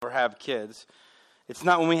have kids. It's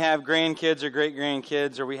not when we have grandkids or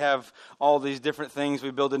great-grandkids or we have all these different things,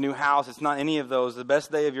 we build a new house. It's not any of those. The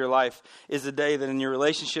best day of your life is the day that in your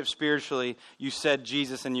relationship spiritually, you said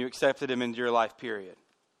Jesus and you accepted him into your life, period.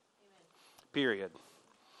 Amen. Period.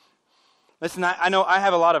 Listen, I know I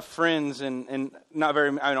have a lot of friends, and I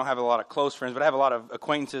don't have a lot of close friends, but I have a lot of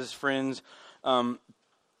acquaintances, friends.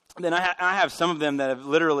 Then I have some of them that have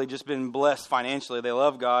literally just been blessed financially. They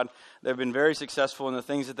love God. They've been very successful in the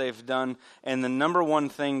things that they've done. And the number one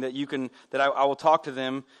thing that I will talk to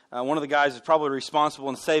them, one of the guys is probably responsible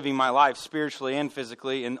in saving my life spiritually and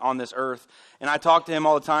physically on this earth. And I talk to him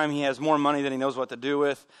all the time. He has more money than he knows what to do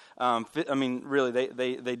with. Really,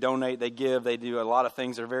 they donate, they give, they do a lot of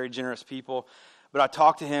things. They're very generous people. But I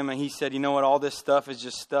talked to him, and he said, you know what, all this stuff is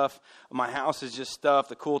just stuff. My house is just stuff.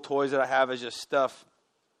 The cool toys that I have is just stuff.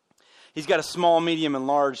 He's got a small, medium, and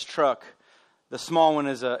large truck. The small one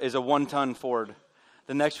is a 1-ton Ford.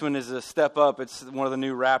 The next one is a step up. It's one of the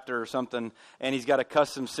new Raptor or something. And he's got a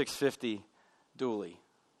custom 650 dually.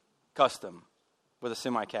 Custom. With a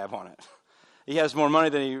semi-cab on it. He has more money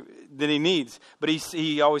than he needs. But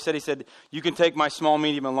he always said, you can take my small,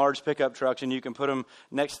 medium, and large pickup trucks and you can put them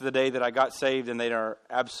next to the day that I got saved, and they are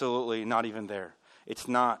absolutely not even there. It's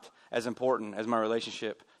not as important as my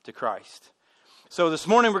relationship to Christ. So this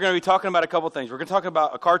morning we're going to be talking about a couple things. We're going to talk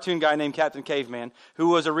about a cartoon guy named Captain Caveman, who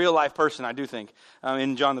was a real life person, I do think,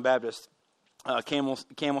 in John the Baptist.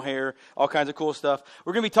 Camel hair, all kinds of cool stuff.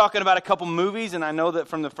 We're going to be talking about a couple movies, and I know that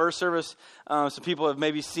from the first service, some people have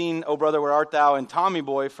maybe seen "Oh Brother, Where Art Thou" and "Tommy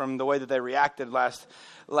Boy" from the way that they reacted last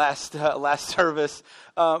service.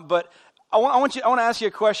 But I want to ask you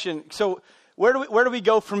a question. So where do we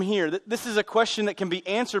go from here? This is a question that can be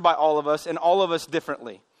answered by all of us, and all of us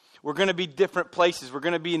differently. We're going to be different places. We're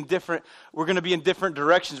going to be in different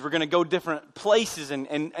directions. We're going to go different places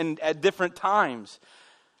and at different times.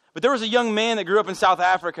 But there was a young man that grew up in South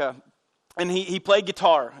Africa, and he played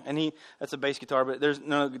guitar. And that's a bass guitar, but there's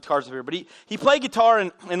no guitars up here. But he played guitar,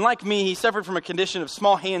 and like me, he suffered from a condition of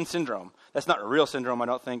small hand syndrome. That's not a real syndrome, I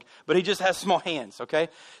don't think, but he just has small hands, okay?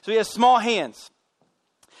 So he has small hands.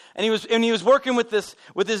 And he was working with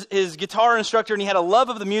his guitar instructor, and he had a love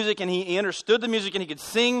of the music, and he understood the music, and he could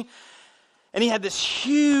sing. And he had this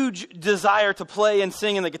huge desire to play and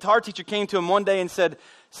sing. And the guitar teacher came to him one day and said,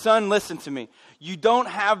 "Son, listen to me. You don't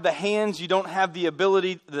have the hands, you don't have the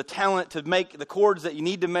ability, the talent to make the chords that you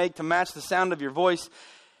need to make to match the sound of your voice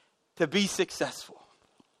to be successful.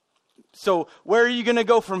 So where are you going to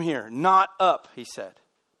go from here? Not up," he said.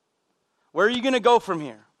 "Where are you going to go from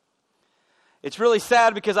here?" It's really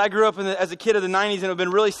sad because I grew up as a kid of the 90s, and it would have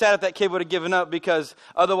been really sad if that kid would have given up, because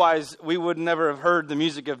otherwise we would never have heard the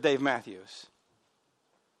music of Dave Matthews.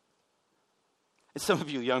 And some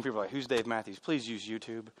of you young people are like, "Who's Dave Matthews?" Please use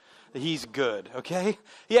YouTube. He's good, okay?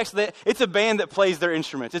 It's a band that plays their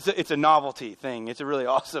instruments. It's a novelty thing. It's a really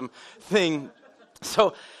awesome thing.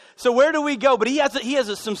 So where do we go? But he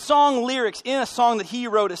has some song lyrics in a song that he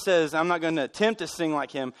wrote. It says, I'm not going to attempt to sing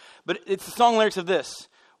like him, but it's the song lyrics of this.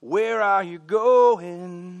 "Where are you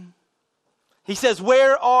going?" He says,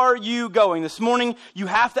 "Where are you going?" This morning, you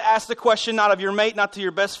have to ask the question, not of your mate, not to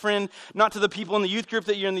your best friend, not to the people in the youth group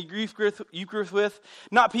that you're in the youth group with,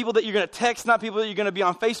 not people that you're going to text, not people that you're going to be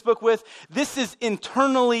on Facebook with. This is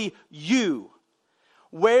internally you.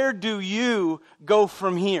 Where do you go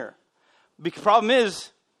from here? The problem is,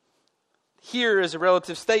 here is a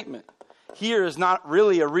relative statement. Here is not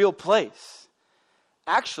really a real place.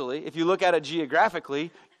 Actually, if you look at it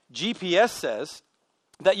geographically, GPS says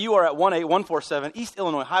that you are at 18147 East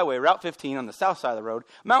Illinois Highway, Route 15 on the south side of the road,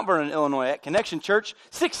 Mount Vernon, Illinois, at Connection Church,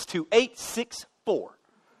 62864.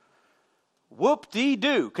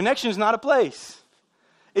 Whoop-dee-doo. Connection is not a place.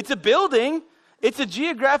 It's a building. It's a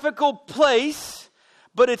geographical place,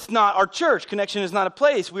 but it's not our church. Connection is not a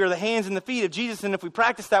place. We are the hands and the feet of Jesus, and if we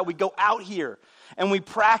practice that, we go out here and we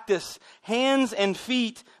practice hands and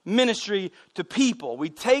feet ministry to people. We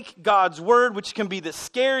take God's word, which can be the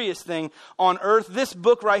scariest thing on earth. This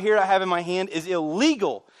book right here I have in my hand is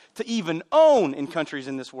illegal to even own in countries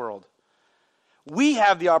in this world. We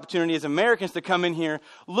have the opportunity as Americans to come in here,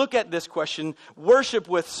 look at this question, worship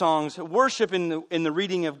with songs, worship in the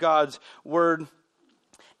reading of God's word,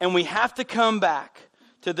 and we have to come back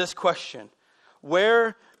to this question.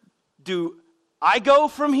 Where do I go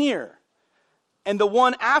from here? And the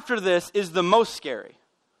one after this is the most scary.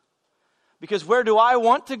 Because where do I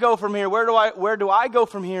want to go from here? Where do I go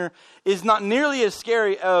from here is not nearly as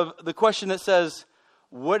scary of the question that says,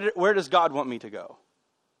 where does God want me to go?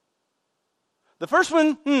 The first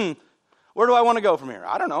one, where do I want to go from here?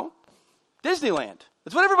 I don't know. Disneyland.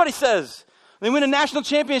 That's what everybody says. They win a national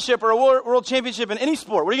championship or a world championship in any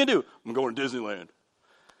sport. What are you going to do? I'm going to Disneyland.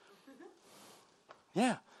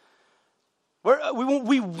 Yeah.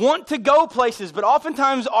 We want to go places, but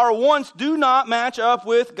oftentimes our wants do not match up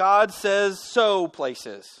with God says so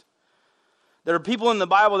places. There are people in the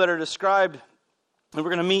Bible that are described, and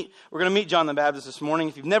we're going to meet John the Baptist this morning.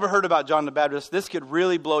 If you've never heard about John the Baptist, this could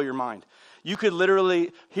really blow your mind. You could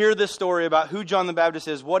literally hear this story about who John the Baptist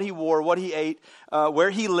is, what he wore, what he ate,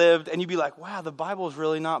 where he lived, and you'd be like, wow, the Bible is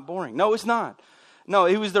really not boring. No, it's not. No,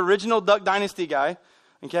 he was the original Duck Dynasty guy.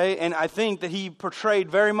 Okay, and I think that he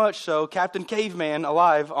portrayed very much so Captain Caveman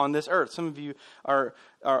alive on this earth. Some of you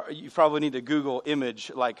you probably need to Google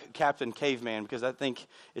image like Captain Caveman because I think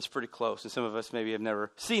it's pretty close, and some of us maybe have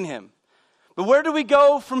never seen him. But where do we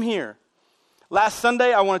go from here? Last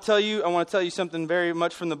Sunday, I want to tell you something very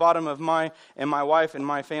much from the bottom of my wife and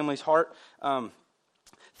my family's heart.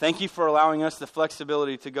 Thank you for allowing us the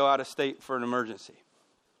flexibility to go out of state for an emergency.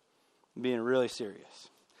 I'm being really serious.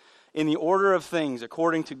 In the order of things,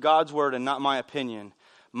 according to God's word and not my opinion,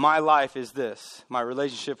 my life is this: my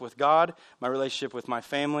relationship with God, my relationship with my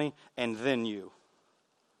family, and then you.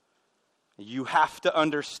 You have to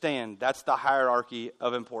understand that's the hierarchy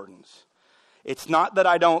of importance. It's not that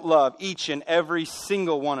I don't love each and every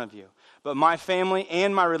single one of you, but my family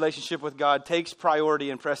and my relationship with God takes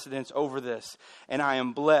priority and precedence over this. And I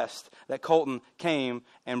am blessed that Colton came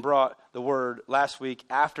and brought the word last week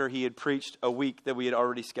after he had preached a week that we had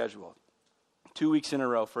already scheduled. 2 weeks in a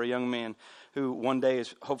row for a young man who one day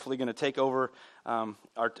is hopefully going to take over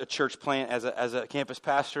a church plant as a campus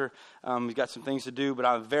pastor. He's got some things to do, but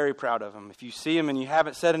I'm very proud of him. If you see him and you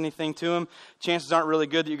haven't said anything to him, chances aren't really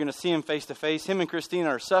good that you're going to see him face to face. Him and Christina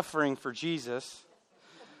are suffering for Jesus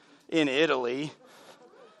in Italy.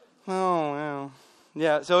 Oh, well.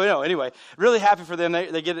 Yeah, so anyway, really happy for them.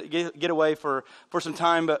 They get away for some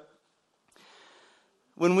time, but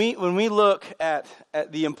when we look at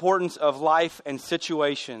the importance of life and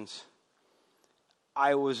situations,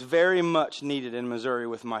 I was very much needed in Missouri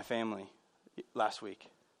with my family last week.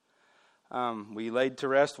 We laid to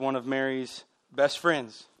rest one of Mary's best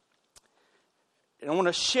friends. And I want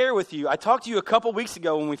to share with you, I talked to you a couple weeks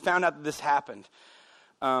ago when we found out that this happened.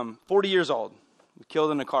 40 years old. We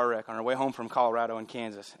killed in a car wreck on our way home from Colorado and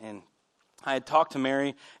Kansas. And I had talked to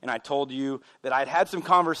Mary, and I told you that I had had some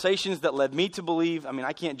conversations that led me to believe,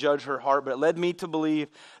 I can't judge her heart, but it led me to believe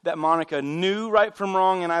that Monica knew right from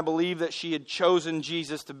wrong, and I believe that she had chosen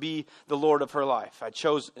Jesus to be the Lord of her life.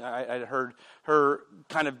 I heard her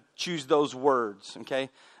kind of choose those words, okay?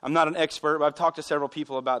 I'm not an expert, but I've talked to several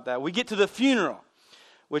people about that. We get to the funeral,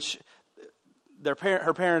 which her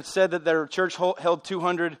parents said that their church held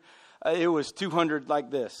 200. It was 200 like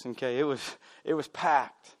this, okay? It was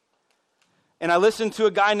packed. And I listened to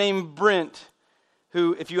a guy named Brent,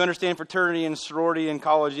 who, if you understand fraternity and sorority in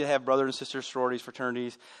college, you have brother and sister sororities,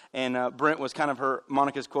 fraternities. And Brent was kind of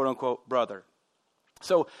Monica's quote-unquote brother.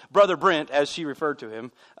 So Brother Brent, as she referred to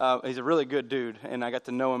him, he's a really good dude, and I got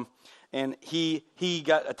to know him. And he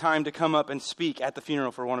got a time to come up and speak at the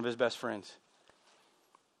funeral for one of his best friends.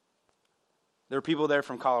 There were people there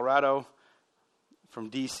from Colorado, from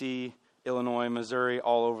D.C., Illinois, Missouri,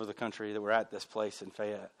 all over the country that were at this place in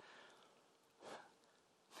Fayette.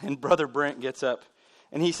 And Brother Brent gets up,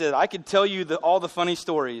 and he said, I could tell you all the funny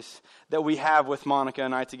stories that we have with Monica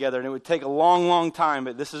and I together, and it would take a long, long time,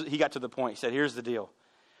 but he got to the point. He said, here's the deal.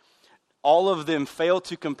 All of them fail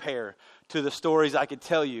to compare to the stories I could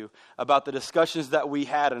tell you about the discussions that we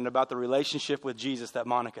had and about the relationship with Jesus that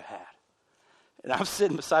Monica had. And I'm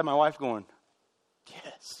sitting beside my wife going,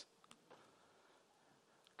 yes.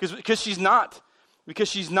 Because she's not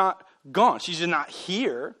gone. She's just not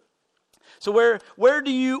here. So where do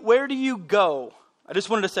you go? I just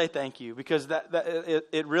wanted to say thank you because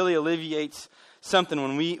it really alleviates something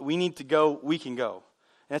when we need to go, we can go.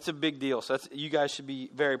 And that's a big deal. So you guys should be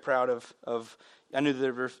very proud of I knew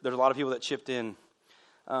that there's a lot of people that chipped in.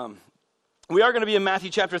 We are going to be in Matthew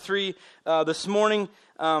chapter 3 this morning.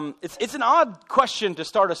 It's an odd question to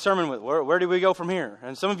start a sermon with. Where do we go from here?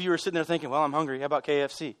 And some of you are sitting there thinking, well, I'm hungry. How about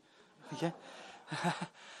KFC? Okay.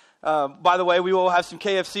 By the way, we will have some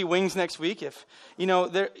KFC wings next week. If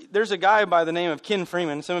there's a guy by the name of Ken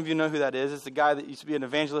Freeman. Some of you know who that is. It's the guy that used to be an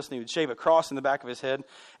evangelist, and he would shave a cross in the back of his head.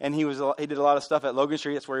 And he did a lot of stuff at Logan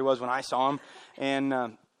Street. That's where he was when I saw him.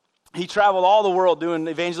 And he traveled all the world doing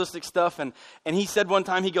evangelistic stuff. And he said one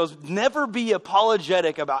time, he goes, never be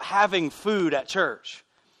apologetic about having food at church.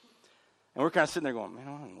 And we're kind of sitting there going, man,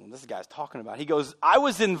 I don't know what this guy's talking about. He goes, I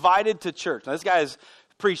was invited to church. Now, this guy is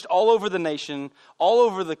preached all over the nation, all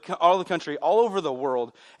over the country, all over the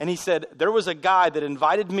world. And he said, there was a guy that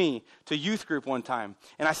invited me to youth group one time.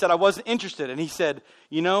 And I said I wasn't interested. And he said,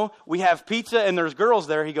 you know, we have pizza and there's girls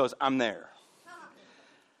there. He goes, I'm there.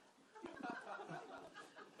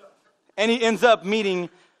 And he ends up meeting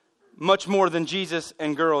much more than Jesus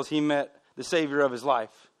and girls. He met the Savior of his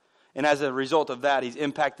life. And as a result of that, he's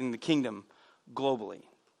impacting the kingdom globally.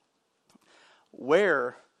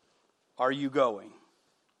 Where are you going?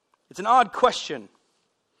 It's an odd question.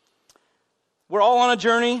 We're all on a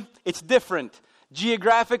journey. It's different.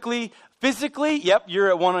 Geographically, physically, yep, you're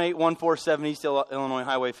at 18147 East Illinois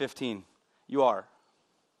Highway 15. You are.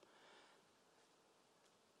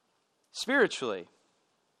 Spiritually,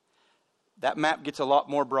 that map gets a lot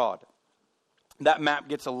more broad. That map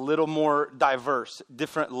gets a little more diverse,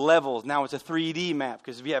 different levels. Now it's a 3D map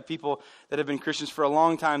because we have people that have been Christians for a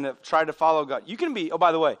long time that try to follow God. You can be, oh,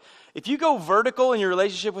 by the way, if you go vertical in your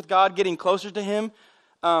relationship with God, getting closer to Him,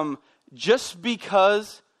 just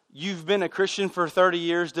because you've been a Christian for 30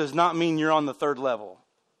 years does not mean you're on the third level.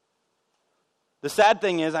 The sad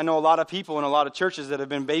thing is, I know a lot of people in a lot of churches that have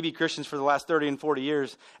been baby Christians for the last 30 and 40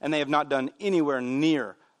 years, and they have not done anywhere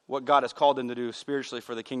near what God has called them to do spiritually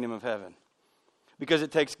for the kingdom of heaven. Because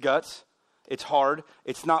it takes guts, it's hard,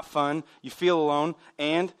 it's not fun, you feel alone,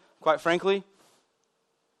 and, quite frankly,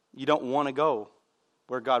 you don't want to go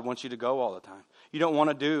where God wants you to go all the time. You don't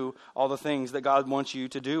want to do all the things that God wants you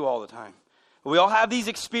to do all the time. We all have these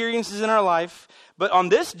experiences in our life, but on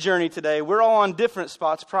this journey today, we're all on different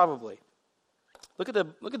spots probably. Look at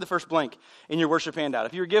the first blank in your worship handout.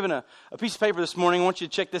 If you were given a piece of paper this morning, I want you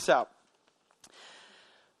to check this out.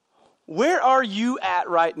 Where are you at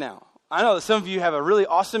right now? I know that some of you have a really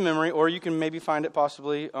awesome memory, or you can maybe find it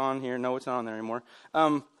possibly on here. No, it's not on there anymore.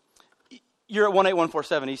 You're at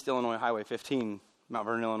 18147 East Illinois Highway 15, Mount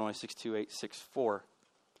Vernon, Illinois 62864.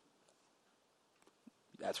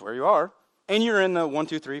 That's where you are. And you're in the 1,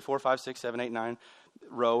 2, 3, 4, 5, 6, 7, 8, 9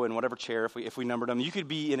 row in whatever chair if we numbered them. You could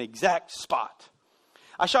be in exact spot.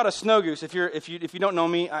 I shot a snow goose. If you don't know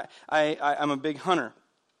me, I'm a big hunter.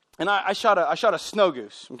 And I shot a snow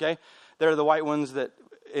goose, okay? They're the white ones that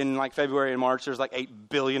in like February and March, there's like 8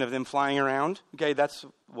 billion of them flying around. Okay, that's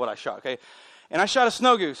what I shot, okay? And I shot a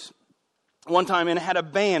snow goose one time, and it had a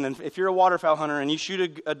band. And if you're a waterfowl hunter and you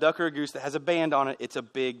shoot a duck or a goose that has a band on it, it's a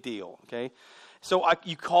big deal, okay? So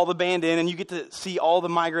you call the band in, and you get to see all the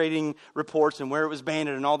migrating reports and where it was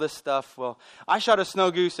banded and all this stuff. Well, I shot a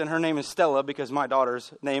snow goose, and her name is Stella because my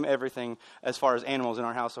daughters name everything as far as animals in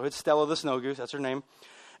our house. So it's Stella the snow goose. That's her name.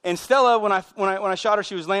 And Stella, when I shot her,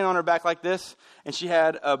 she was laying on her back like this, and she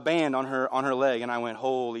had a band on her leg. And I went,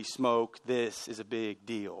 holy smoke, this is a big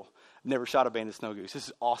deal. I've never shot a banded snow goose. This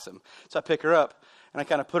is awesome. So I pick her up, and I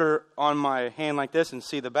kind of put her on my hand like this and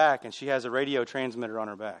see the back, and she has a radio transmitter on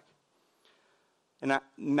her back. And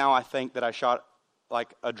now I think that I shot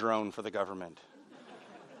like a drone for the government.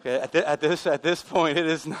 Okay, at this point, it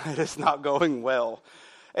is not going well.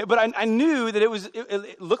 But I knew that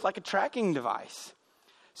it looked like a tracking device.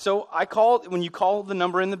 So when you call the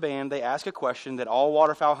number in the band, they ask a question that all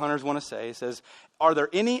waterfowl hunters want to say. It says, are there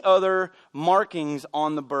any other markings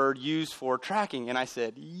on the bird used for tracking? And I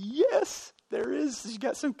said, yes, there is. She's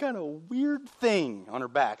got some kind of weird thing on her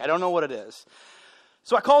back. I don't know what it is.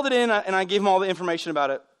 So I called it in, and I gave them all the information about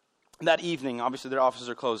it that evening. Obviously, their offices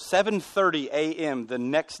are closed. 7:30 a.m. the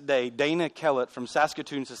next day, Dana Kellett from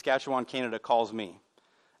Saskatoon, Saskatchewan, Canada, calls me.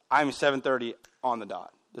 I'm 7:30 on the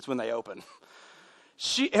dot. That's when they open.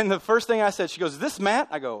 And the first thing I said, she goes, is this Matt?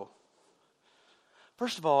 I go,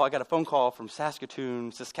 first of all, I got a phone call from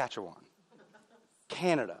Saskatoon, Saskatchewan,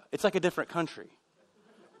 Canada. It's like a different country.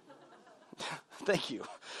 Thank you.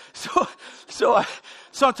 So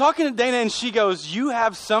I'm talking to Dana, and she goes, you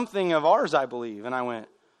have something of ours, I believe. And I went,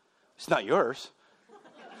 it's not yours.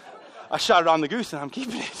 I shot it on the goose, and I'm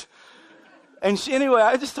keeping it. And anyway,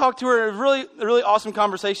 I just talked to her, a really awesome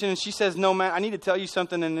conversation, and she says, no, Matt, I need to tell you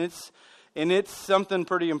something, and it's something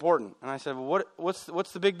pretty important. And I said, well,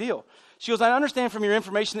 what's the big deal? She goes, I understand from your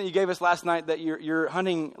information that you gave us last night that your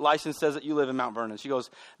hunting license says that you live in Mount Vernon. She goes,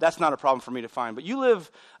 that's not a problem for me to find. But you live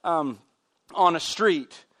on a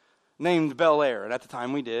street named Bel Air. And at the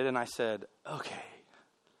time we did. And I said, okay,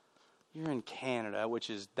 you're in Canada, which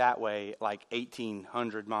is that way like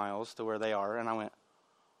 1,800 miles to where they are. And I went,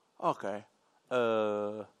 okay.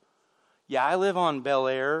 Yeah, I live on Bel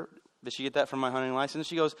Air. Did she get that from my hunting license?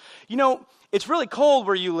 She goes, it's really cold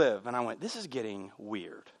where you live. And I went, this is getting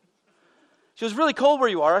weird. She was really cold where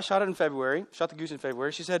you are. I shot the goose in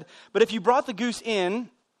February. She said, but if you brought the goose in,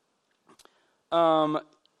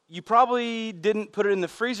 you probably didn't put it in the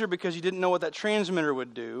freezer because you didn't know what that transmitter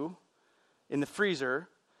would do. in the freezer.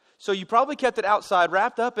 So you probably kept it outside,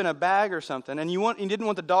 wrapped up in a bag or something, and you didn't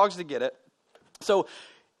want the dogs to get it. So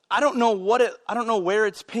I don't know where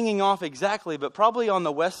it's pinging off exactly, but probably on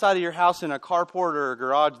the west side of your house in a carport or a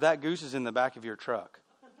garage, that goose is in the back of your truck.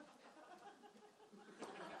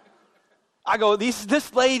 I go,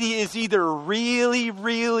 this lady is either really,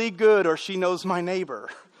 really good or she knows my neighbor.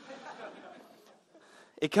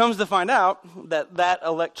 It comes to find out that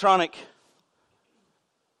electronic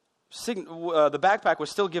the backpack was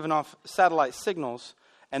still giving off satellite signals,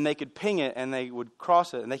 and they could ping it, and they would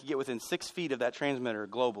cross it, and they could get within 6 feet of that transmitter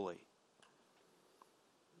globally.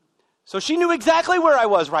 So she knew exactly where I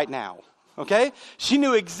was right now, okay? She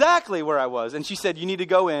knew exactly where I was, and she said, you need to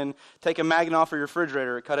go in, take a magnet off of your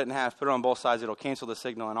refrigerator, cut it in half, put it on both sides, it'll cancel the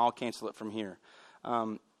signal, and I'll cancel it from here.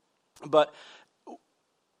 But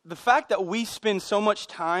the fact that we spend so much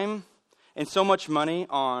time and so much money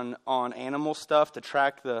on animal stuff to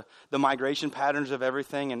track the migration patterns of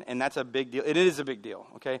everything, and that's a big deal. It is a big deal,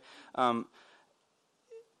 okay?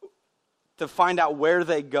 To find out where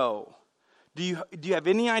they go. Do you have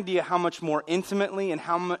any idea how much more intimately and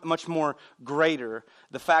how much more greater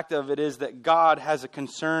the fact of it is that God has a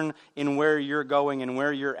concern in where you're going and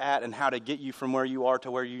where you're at and how to get you from where you are to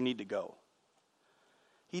where you need to go?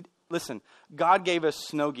 Listen, God gave us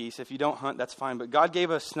snow geese. If you don't hunt, that's fine. But God gave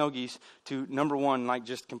us snow geese to, number one, like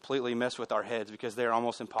just completely mess with our heads because they're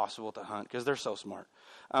almost impossible to hunt because they're so smart.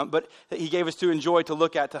 But He gave us to enjoy, to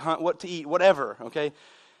look at, to hunt, what to eat, whatever, okay?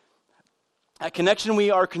 At Connection, we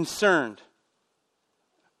are concerned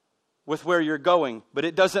with where you're going, but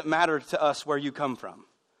it doesn't matter to us where you come from.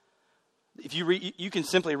 If you can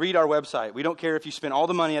simply read our website. We don't care if you spent all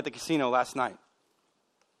the money at the casino last night.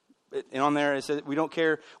 And on there it says we don't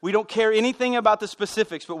care anything about the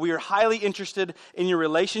specifics, but we are highly interested in your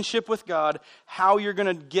relationship with God, how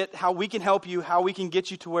we can help you, how we can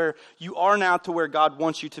get you to where you are now to where God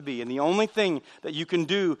wants you to be. And the only thing that you can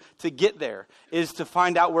do to get there is to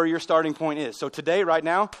find out where your starting point is. So today, right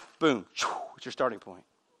now, boom, it's your starting point.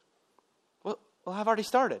 Well, I've already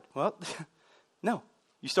started. Well, no,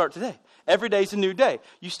 you start today. Every day's a new day.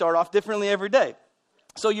 You start off differently every day.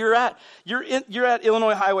 So you're at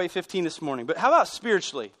Illinois Highway 15 this morning. But how about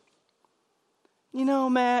spiritually? You know,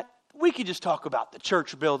 Matt, we could just talk about the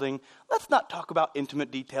church building. Let's not talk about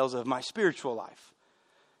intimate details of my spiritual life.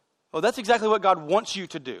 Well, that's exactly what God wants you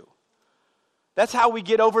to do. That's how we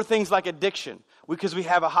get over things like addiction. Because we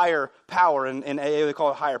have a higher power. In AA, they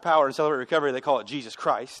call it higher power. In Celebrate Recovery, they call it Jesus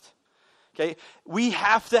Christ. Okay? We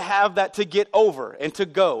have to have that to get over and to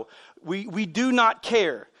go. We do not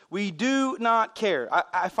care. We do not care.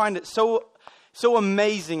 I find it so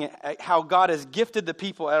amazing at how God has gifted the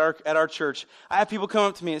people at our church. I have people come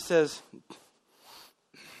up to me and says,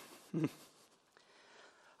 I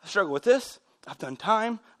struggle with this. I've done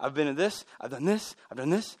time. I've been in this. I've done this. I've done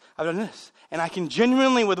this. I've done this. And I can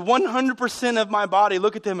genuinely, with 100% of my body,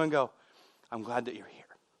 look at them and go, I'm glad that you're here.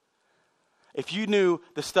 If you knew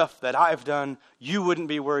the stuff that I've done, you wouldn't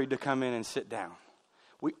be worried to come in and sit down.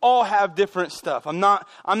 We all have different stuff. I'm not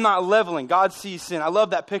leveling. God sees sin. I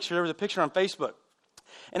love that picture. There was a picture on Facebook.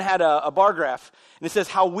 And it had a bar graph. And it says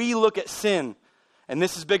how we look at sin. And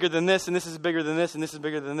this is bigger than this, and this is bigger than this, and this is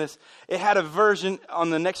bigger than this. It had a version, on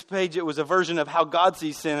the next page, it was a version of how God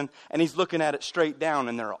sees sin. And He's looking at it straight down,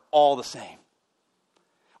 and they're all the same.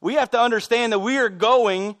 We have to understand that we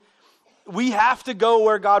have to go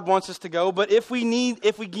where God wants us to go. But if we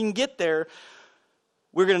can get there,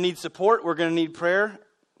 we're going to need support. We're going to need prayer.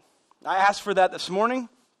 I asked for that this morning.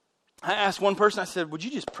 I asked one person, I said, would you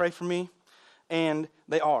just pray for me? And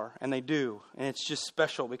they are, and they do. And it's just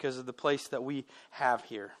special because of the place that we have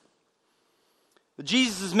here. The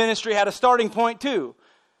Jesus' ministry had a starting point too.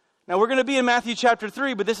 Now we're going to be in Matthew chapter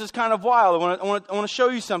 3, but this is kind of wild. I want to show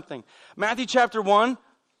you something. Matthew chapter 1,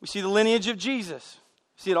 we see the lineage of Jesus.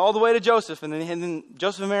 We see it all the way to Joseph, and then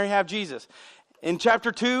Joseph and Mary have Jesus. In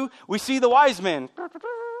chapter 2, we see the wise men.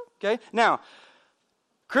 Okay, now,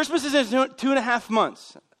 Christmas is in 2.5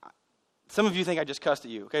 months. Some of you think I just cussed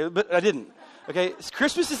at you, okay, but I didn't. Okay,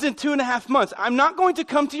 Christmas is in 2.5 months. I'm not going to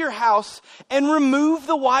come to your house and remove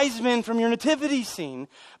the wise men from your nativity scene,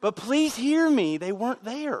 but please hear me, they weren't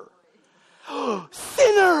there.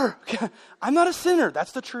 Sinner! I'm not a sinner,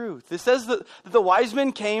 that's the truth. It says that the wise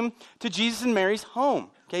men came to Jesus and Mary's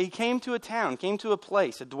home. Okay, he came to a town, came to a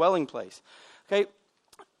place, a dwelling place. Okay,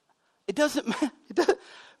 it doesn't matter.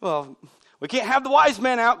 Well, we can't have the wise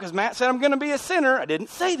men out because Matt said I'm going to be a sinner. I didn't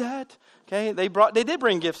say that. Okay, they did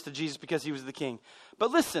bring gifts to Jesus because he was the king.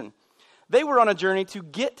 But listen, they were on a journey to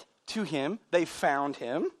get to him. They found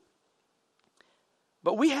him.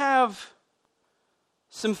 But we have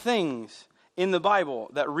some things in the Bible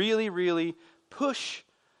that really, really push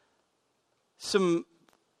some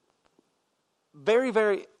very,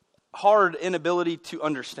 very hard inability to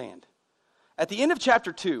understand. At the end of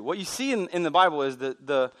chapter 2, what you see in the Bible is that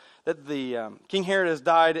the King Herod has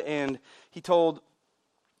died, and he told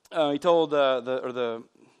the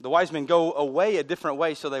wise men go away a different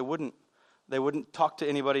way so they wouldn't talk to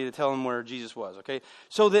anybody to tell them where Jesus was. Okay,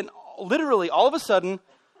 so then literally all of a sudden,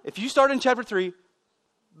 if you start in chapter 3,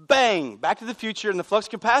 bang, Back to the Future, and the flux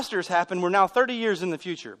capacitors happen. We're now 30 years in the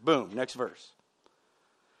future. Boom, next verse.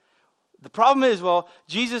 The problem is,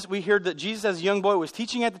 we heard that Jesus as a young boy was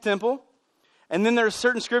teaching at the temple, and then there's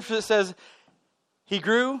certain scripture that says he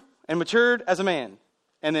grew and matured as a man,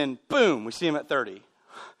 and then boom, we see him at 30.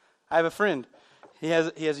 I have a friend. He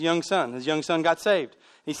has a young son. His young son got saved.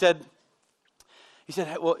 He said,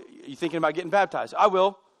 well, you thinking about getting baptized? I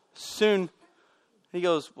will soon. He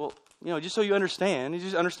goes, well, just so you understand. He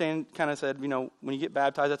just kind of said, when you get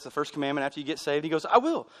baptized, that's the first commandment after you get saved. He goes, I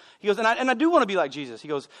will. He goes, and I do want to be like Jesus. He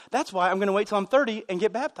goes, that's why I'm going to wait till I'm 30 and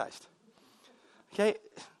get baptized. Okay,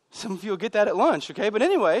 some of you will get that at lunch, okay? But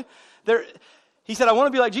anyway, he said, I want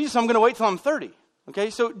to be like Jesus, so I'm going to wait till I'm 30. Okay,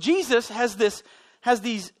 so Jesus has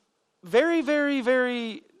these very, very,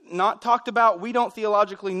 very not talked about, we don't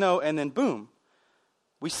theologically know, and then boom,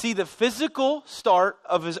 we see the physical start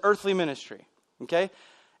of his earthly ministry, okay?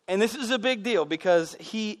 And this is a big deal because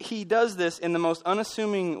he does this in the most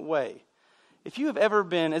unassuming way. If you have ever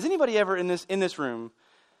been, has anybody ever in this room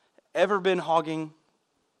ever been hogging?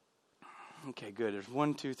 Okay, good. There's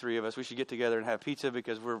 1, 2, 3 of us. We should get together and have pizza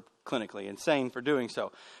because we're clinically insane for doing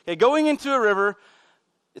so. Okay, going into a river,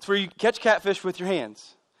 it's where you catch catfish with your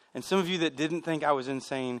hands. And some of you that didn't think I was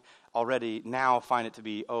insane already now find it to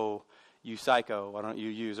be, oh, you psycho, why don't you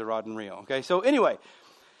use a rod and reel? Okay, so anyway,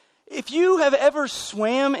 if you have ever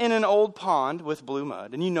swam in an old pond with blue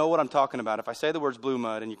mud, and you know what I'm talking about, if I say the words blue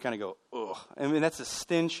mud and you kind of go, ugh, I mean, that's a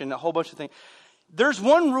stench and a whole bunch of things. There's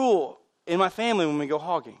one rule in my family when we go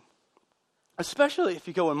hogging, especially if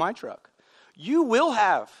you go in my truck. You will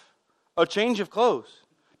have a change of clothes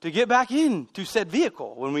to get back into said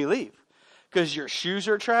vehicle when we leave. Because your shoes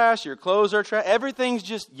are trash, your clothes are trash, everything's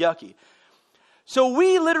just yucky. So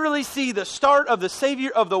we literally see the start of the Savior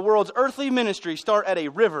of the world's earthly ministry start at a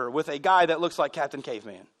river with a guy that looks like Captain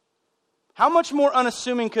Caveman. How much more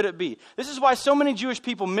unassuming could it be? This is why so many Jewish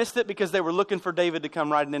people missed it, because they were looking for David to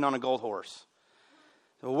come riding in on a gold horse.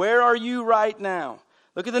 So where are you right now?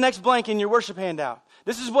 Look at the next blank in your worship handout.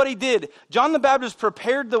 This is what he did. John the Baptist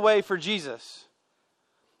prepared the way for Jesus.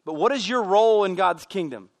 But what is your role in God's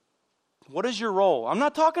kingdom? What is your role? I'm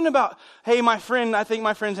not talking about, hey, my friend, I think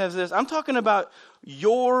my friend has this. I'm talking about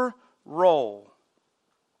your role.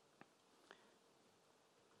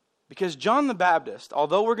 Because John the Baptist,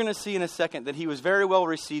 although we're going to see in a second that he was very well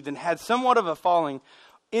received and had somewhat of a following,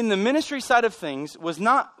 in the ministry side of things was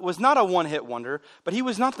not a one-hit wonder, but he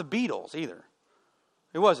was not the Beatles either.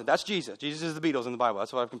 He wasn't. That's Jesus. Jesus is the Beatles in the Bible.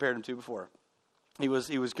 That's what I've compared him to before. He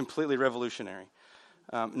was completely revolutionary.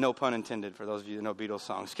 No pun intended for those of you that know Beatles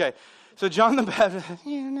songs. Okay, so John the Baptist,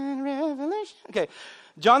 you're not a revolution. Okay,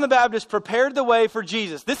 John the Baptist prepared the way for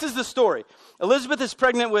Jesus. This is the story. Elizabeth is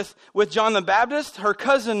pregnant with John the Baptist. Her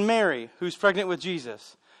cousin Mary, who's pregnant with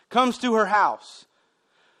Jesus, comes to her house.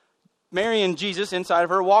 Mary and Jesus inside of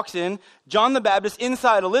her walks in. John the Baptist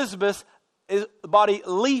inside Elizabeth's body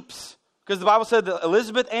leaps, because the Bible said that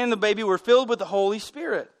Elizabeth and the baby were filled with the Holy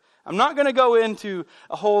Spirit. I'm not going to go into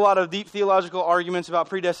a whole lot of deep theological arguments about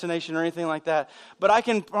predestination or anything like that, but I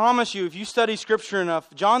can promise you, if you study Scripture enough,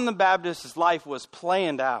 John the Baptist's life was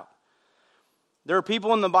planned out. There are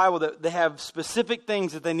people in the Bible that they have specific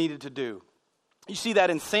things that they needed to do. You see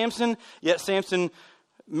that in Samson, yet Samson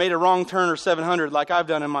made a wrong turn or 700 like I've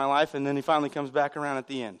done in my life, and then he finally comes back around at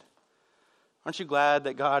the end. Aren't you glad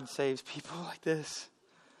that God saves people like this?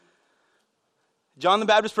 John the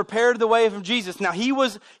Baptist prepared the way for Jesus. Now, he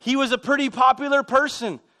was a pretty popular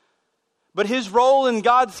person, but his role in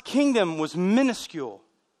God's kingdom was minuscule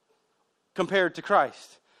compared to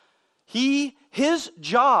Christ. His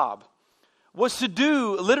job was to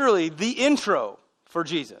do literally the intro for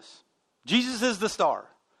Jesus. Jesus is the star.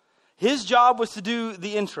 His job was to do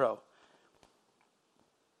the intro.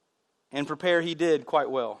 And prepare he did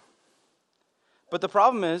quite well. But the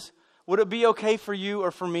problem is, would it be okay for you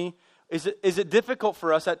or for me? Is it difficult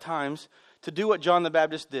for us at times to do what John the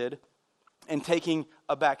Baptist did and taking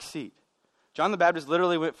a back seat? John the Baptist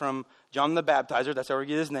literally went from John the Baptizer, that's how we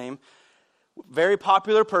get his name, very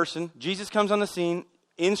popular person. Jesus comes on the scene.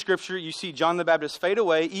 In Scripture, you see John the Baptist fade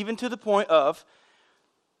away, even to the point of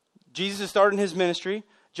Jesus is starting his ministry.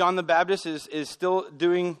 John the Baptist is still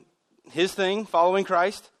doing his thing, following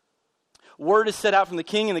Christ. word is set out from the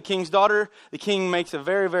king and the king's daughter. The king makes a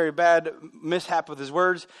very, very bad mishap with his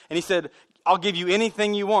words. And he said, I'll give you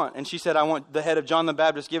anything you want. And she said, I want the head of John the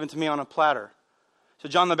Baptist given to me on a platter. So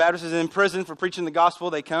John the Baptist is in prison for preaching the gospel.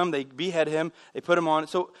 They come, they behead him, they put him on.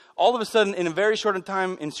 So all of a sudden, in a very short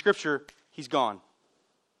time in Scripture, he's gone.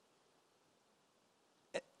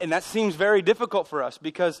 And that seems very difficult for us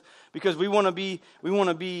because we want to be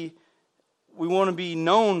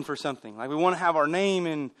known for something. Like we want to have our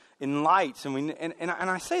name in lights, and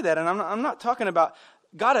I say that, and I'm not talking about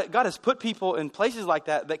God has put people in places like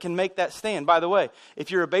that can make that stand. By the way, if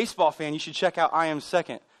you're a baseball fan, you should check out I Am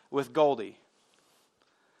Second with Goldie.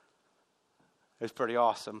 It's pretty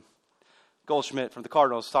awesome. Goldschmidt from the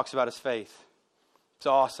Cardinals talks about his faith. It's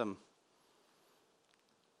awesome.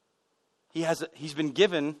 He's been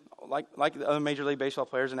given, like the other Major League Baseball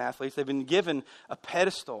players and athletes, they've been given a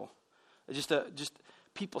pedestal. Just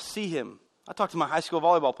people see him. I talk to my high school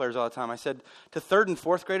volleyball players all the time. I said to third and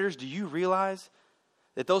fourth graders, do you realize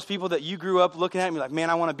that those people that you grew up looking at me like, man,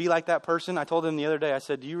 I want to be like that person? I told them the other day, I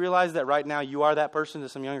said, do you realize that right now you are that person to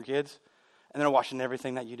some younger kids? And they're watching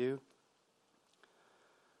everything that you do.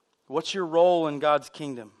 What's your role in God's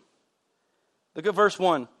kingdom? Look at verse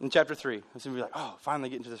 1 in chapter 3. Let's be like, oh, finally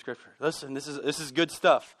get into the Scripture. Listen, this is good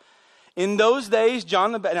stuff. In those days,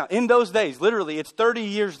 in those days, literally, it's 30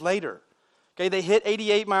 years later. Okay, they hit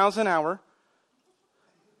 88 miles an hour.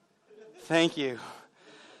 Thank you,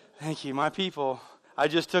 my people. I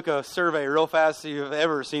just took a survey real fast, see if you've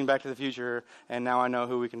ever seen Back to the Future, and now I know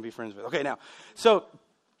who we can be friends with. Okay, now, so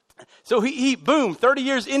he boom, 30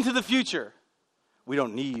 years into the future. We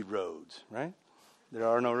don't need roads, right? There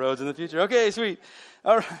are no roads in the future. Okay, sweet.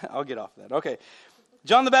 All right, I'll get off that. Okay.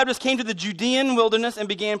 John the Baptist came to the Judean wilderness and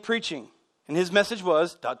began preaching. And his message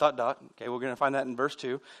was, ... Okay, we're going to find that in verse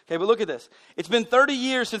 2. Okay, but look at this. It's been 30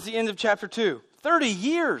 years since the end of chapter 2. 30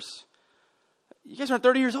 years. You guys aren't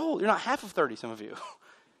 30 years old. You're not half of 30, some of you.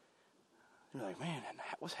 You're like, man,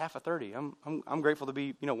 what's half of 30? I'm grateful to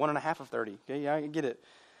be, 1.5 of 30. Okay, yeah, I get it.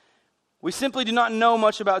 We simply do not know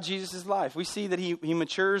much about Jesus' life. We see that he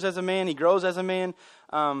matures as a man. He grows as a man.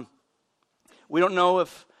 We don't know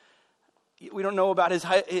about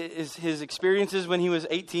his experiences when he was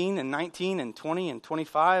 18 and 19 and 20 and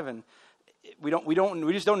 25, and we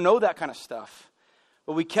just don't know that kind of stuff.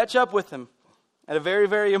 But we catch up with him at a very,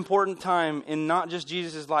 very important time in not just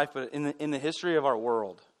Jesus' life, but in the history of our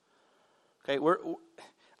world. Okay,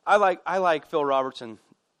 I like Phil Robertson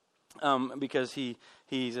because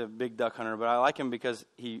he's a big duck hunter, but I like him because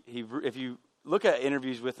if you look at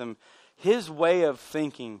interviews with him, his way of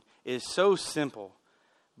thinking is so simple,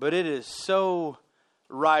 but it is so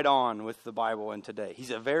right on with the Bible and today. He's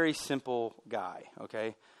a very simple guy,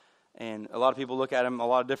 okay? And a lot of people look at him a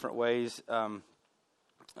lot of different ways.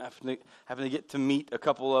 Having to get to meet a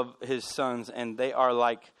couple of his sons, and they are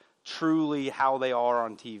like truly how they are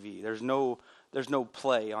on TV. There's no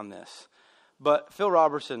play on this. But Phil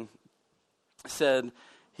Robertson said,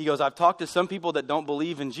 he goes, I've talked to some people that don't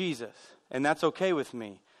believe in Jesus, and that's okay with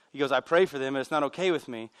me. He goes, I pray for them, and it's not okay with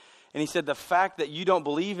me. And he said, the fact that you don't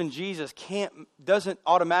believe in Jesus doesn't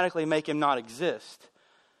automatically make him not exist.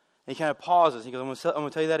 And he kind of pauses. He goes, I'm going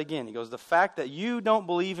to tell you that again. He goes, the fact that you don't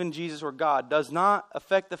believe in Jesus or God does not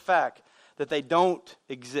affect the fact that they don't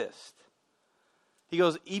exist. He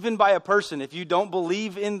goes, even by a person, if you don't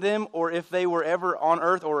believe in them or if they were ever on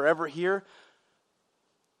earth or ever here,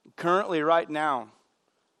 currently right now,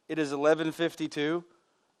 it is 11:52,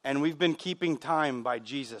 and we've been keeping time by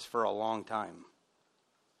Jesus for a long time.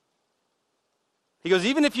 He goes,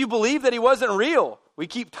 even if you believe that he wasn't real, we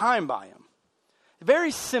keep time by him.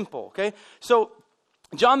 Very simple, okay? So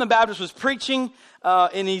John the Baptist was preaching,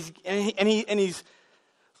 and he's.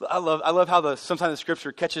 I love how sometimes the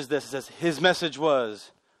Scripture catches this. It says his message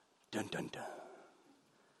was, dun dun dun.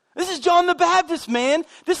 This is John the Baptist, man.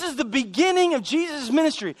 This is the beginning of Jesus'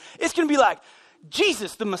 ministry. It's going to be like,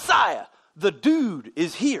 Jesus, the Messiah, the dude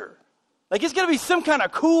is here. Like it's going to be some kind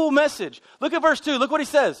of cool message. Look at verse 2. Look what he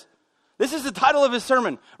says. This is the title of his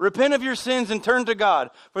sermon. Repent of your sins and turn to God,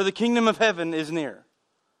 for the kingdom of heaven is near.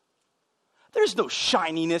 There's no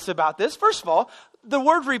shininess about this. First of all, the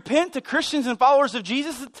word repent to Christians and followers of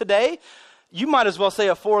Jesus today, you might as well say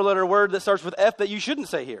a 4-letter word that starts with F that you shouldn't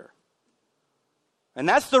say here. And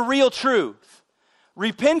that's the real truth.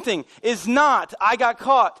 Repenting is not, I got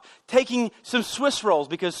caught taking some Swiss rolls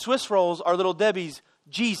because Swiss rolls are Little Debbie's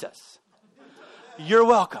Jesus. You're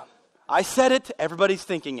welcome. I said it, everybody's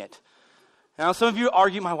thinking it. Now some of you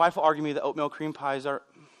argue, my wife will argue me that oatmeal cream pies are,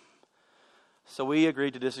 so we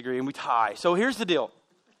agreed to disagree and we tie. So here's the deal.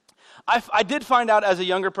 I did find out as a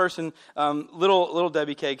younger person, little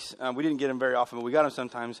Debbie cakes, we didn't get them very often, but we got them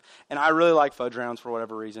sometimes, and I really like fudge rounds for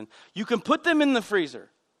whatever reason. You can put them in the freezer.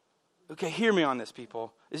 Okay, hear me on this,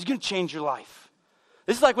 people. This is going to change your life.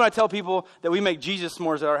 This is like when I tell people that we make Jesus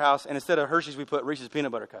s'mores at our house, and instead of Hershey's, we put Reese's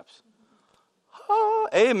peanut butter cups. Oh,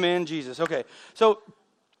 amen, Jesus. Okay, so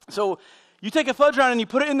you take a fudge round and you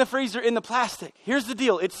put it in the freezer in the plastic. Here's the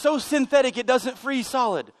deal. It's so synthetic, it doesn't freeze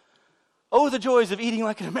solid. Oh, the joys of eating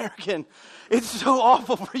like an American. It's so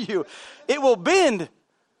awful for you. It will bend,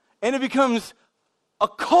 and it becomes a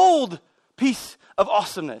cold piece of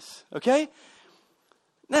awesomeness, okay?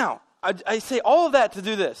 Now, I say all of that to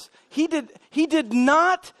do this. He did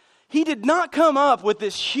not come up with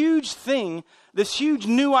this huge thing, this huge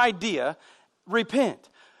new idea, repent.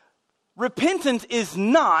 Repentance is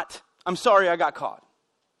not, I'm sorry I got caught.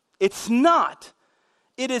 It's not.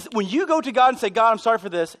 It is, when you go to God and say, God, I'm sorry for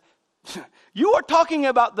this, you are talking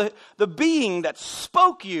about the being that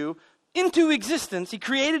spoke you into existence. He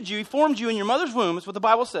created you. He formed you in your mother's womb. That's what the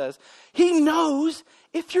Bible says. He knows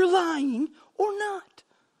if you're lying or not.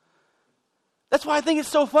 That's why I think it's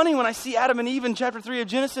so funny when I see Adam and Eve in chapter 3 of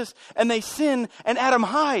Genesis and they sin and Adam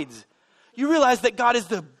hides. You realize that God is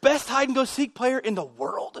the best hide-and-go-seek player in the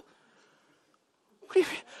world? What do you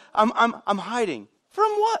mean? I'm hiding. From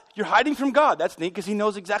what? You're hiding from God. That's neat because he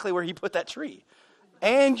knows exactly where he put that tree.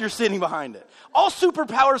 And you're sitting behind it. All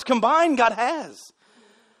superpowers combined, God has.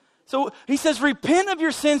 So he says, repent of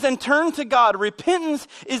your sins and turn to God. Repentance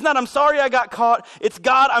is not, I'm sorry I got caught. It's,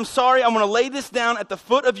 God, I'm sorry. I'm going to lay this down at the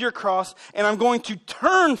foot of your cross, and I'm going to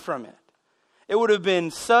turn from it. It would have been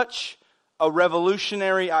such a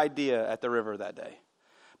revolutionary idea at the river that day.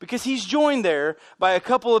 Because he's joined there by a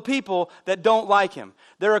couple of people that don't like him.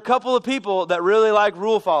 There are a couple of people that really like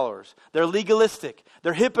rule followers. They're legalistic.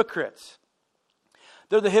 They're hypocrites.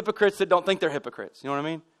 They're the hypocrites that don't think they're hypocrites. You know what I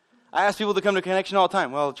mean? I ask people to come to Connection all the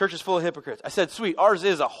time. Well, the church is full of hypocrites. I said, sweet, ours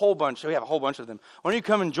is a whole bunch. We have a whole bunch of them. Why don't you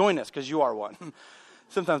come and join us? Because you are one.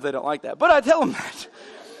 Sometimes they don't like that. But I tell them that.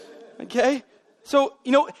 Okay? So,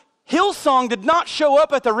 Hillsong did not show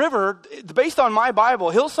up at the river. Based on my Bible,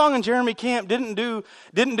 Hillsong and Jeremy Camp didn't do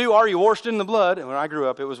Are You Washed in the Blood? And when I grew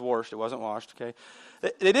up, it was washed. It wasn't washed, okay?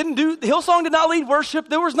 They didn't do, Hillsong did not lead worship.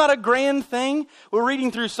 There was not a grand thing. We're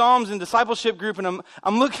reading through Psalms in discipleship group, and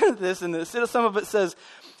I'm looking at this, and some of it says,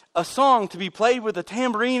 a song to be played with a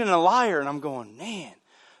tambourine and a lyre. And I'm going, man,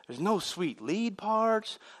 there's no sweet lead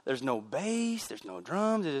parts. There's no bass. There's no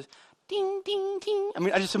drums. It's just ding, ding, ding. I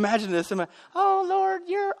mean, I just imagine this. I'm like, oh, Lord,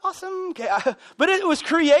 you're awesome. Okay. But it was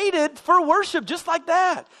created for worship just like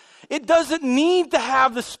that. It doesn't need to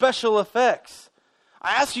have the special effects.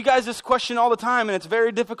 I ask you guys this question all the time, and it's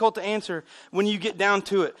very difficult to answer when you get down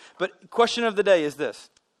to it. But question of the day is this.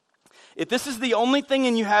 If this is the only thing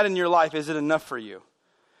you had in your life, is it enough for you?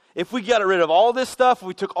 If we got rid of all this stuff, if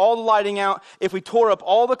we took all the lighting out, if we tore up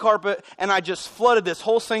all the carpet, and I just flooded this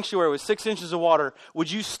whole sanctuary with 6 inches of water,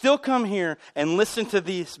 would you still come here and listen to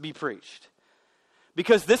this be preached?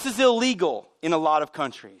 Because this is illegal in a lot of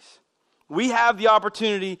countries. We have the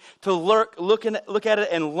opportunity to look at it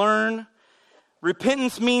and learn.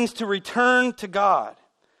 Repentance means to return to God.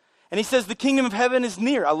 And he says the kingdom of heaven is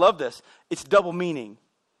near. I love this. It's double meaning.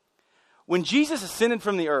 When Jesus ascended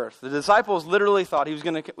from the earth, the disciples literally thought he was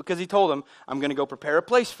going to, because he told them, I'm going to go prepare a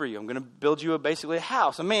place for you. I'm going to build you basically a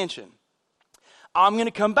house, a mansion. I'm going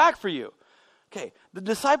to come back for you. Okay, the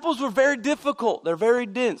disciples were very difficult. They're very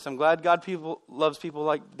dense. I'm glad God loves people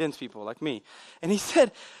like dense people like me. And he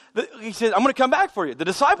said, I'm going to come back for you. The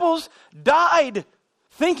disciples died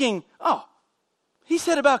thinking, oh, he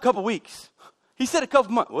said about a couple weeks. He said a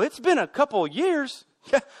couple months. Well, it's been a couple years,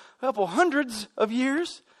 a couple hundreds of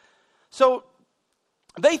years. So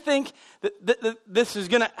they think that this is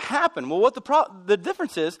going to happen. Well, what the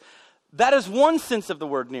difference is, that is one sense of the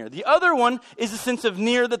word near. The other one is the sense of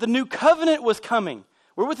near, that the new covenant was coming.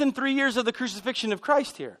 We're within 3 years of the crucifixion of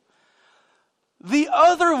Christ here. The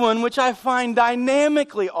other one, which I find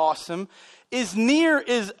dynamically awesome, is near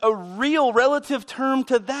is a real relative term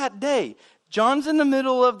to that day. John's in the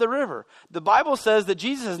middle of the river. The Bible says that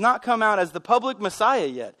Jesus has not come out as the public Messiah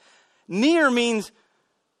yet. Near means,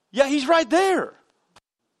 yeah, he's right there.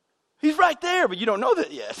 He's right there, but you don't know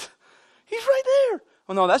that yet. He's right there.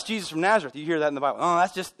 Oh no, that's Jesus from Nazareth. You hear that in the Bible. Oh,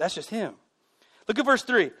 that's just him. Look at verse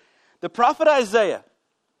 3. The prophet Isaiah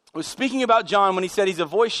was speaking about John when he said he's a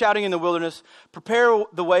voice shouting in the wilderness, prepare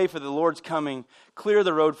the way for the Lord's coming, clear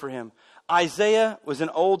the road for him. Isaiah was an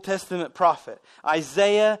Old Testament prophet.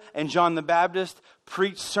 Isaiah and John the Baptist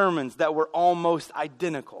preached sermons that were almost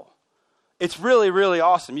identical. It's really, really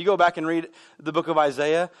awesome. You go back and read the book of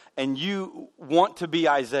Isaiah, and you want to be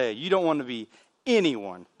Isaiah. You don't want to be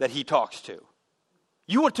anyone that he talks to.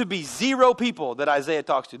 You want to be 0 people that Isaiah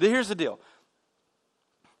talks to. Here's the deal.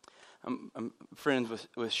 I'm friends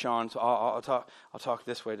with Sean, so I'll talk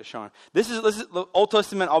this way to Sean. This is the Old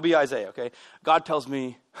Testament. I'll be Isaiah. Okay, God tells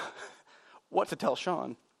me what to tell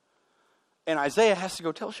Sean, and Isaiah has to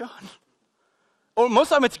go tell Sean. Or most of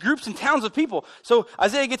the time, it's groups and towns of people. So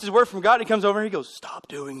Isaiah gets his word from God. He comes over and he goes, "Stop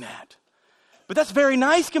doing that." But that's very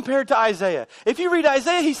nice compared to Isaiah. If you read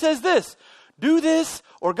Isaiah, he says this: "Do this,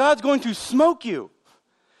 or God's going to smoke you.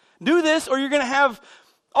 Do this, or you're going to have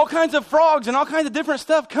all kinds of frogs and all kinds of different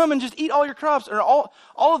stuff come and just eat all your crops." Or all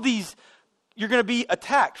of these, you're going to be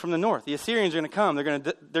attacked from the north. The Assyrians are going to come.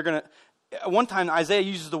 They're going to. At one time, Isaiah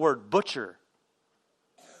uses the word butcher.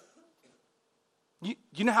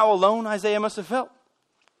 You know how alone Isaiah must have felt?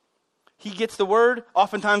 He gets the word.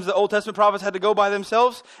 Oftentimes, the Old Testament prophets had to go by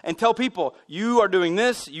themselves and tell people, "You are doing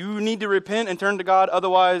this. You need to repent and turn to God.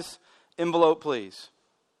 Otherwise, envelope, please."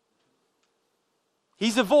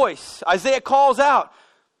 He's a voice. Isaiah calls out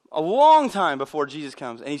a long time before Jesus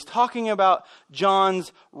comes. And he's talking about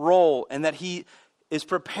John's role and that he is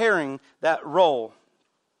preparing that role.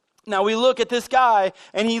 Now we look at this guy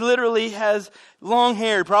and he literally has long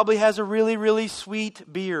hair. Probably has a really, really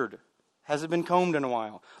sweet beard. Hasn't been combed in a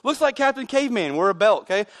while. Looks like Captain Caveman. Wear a belt,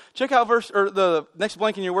 okay? Check out the next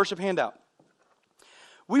blank in your worship handout.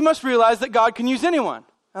 We must realize that God can use anyone.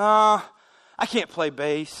 I can't play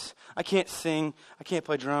bass. I can't sing. I can't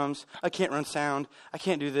play drums. I can't run sound. I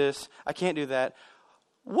can't do this. I can't do that.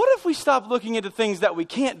 What if we stop looking at the things that we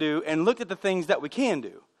can't do and look at the things that we can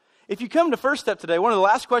do? If you come to First Step today, one of the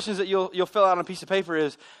last questions that you'll fill out on a piece of paper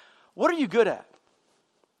is, what are you good at?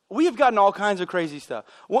 We have gotten all kinds of crazy stuff.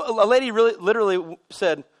 A lady literally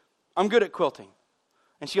said, "I'm good at quilting."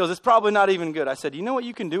 And she goes, "It's probably not even good." I said, "You know what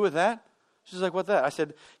you can do with that?" She's like, "What that?" I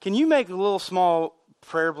said, "Can you make little small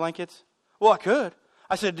prayer blankets?" "Well, I could."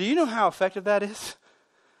 I said, "Do you know how effective that is?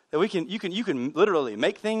 That you can literally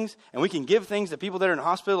make things and we can give things to people that are in the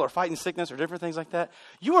hospital or fighting sickness or different things like that.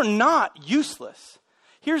 You are not useless."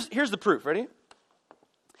 Here's the proof. Ready?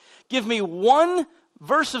 Give me one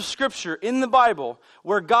verse of scripture in the Bible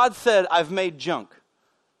where God said, "I've made junk."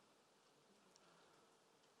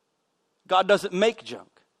 God doesn't make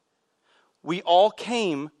junk. We all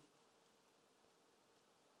came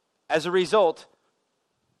as a result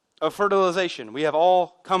of fertilization. We have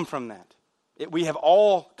all come from that. We have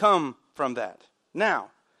all come from that.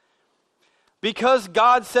 Now, because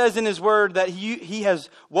God says in his word that he has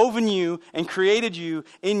woven you and created you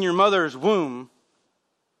in your mother's womb,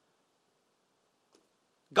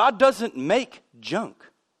 God doesn't make junk.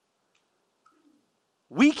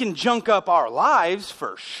 We can junk up our lives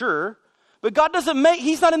for sure, but God doesn't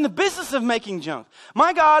he's not in the business of making junk.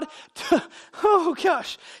 My God,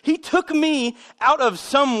 he took me out of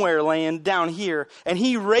somewhere land down here, and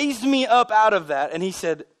he raised me up out of that, and he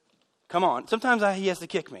said, "Come on." Sometimes he has to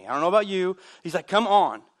kick me. I don't know about you. He's like, "Come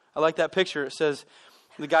on." I like that picture. It says,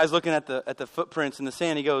 the guy's looking at the footprints in the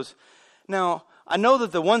sand. He goes, "Now, I know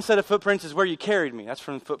that the one set of footprints is where you carried me." That's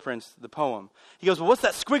from Footprints, the poem. He goes, "Well, what's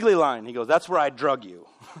that squiggly line?" He goes, "That's where I drug you."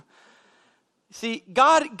 See,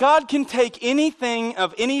 God can take anything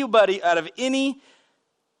of anybody out of any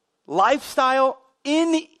lifestyle,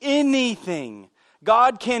 anything.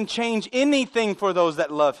 God can change anything for those that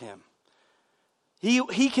love him.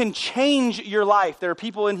 He can change your life. There are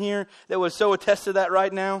people in here that would so attest to that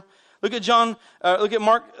right now. Look at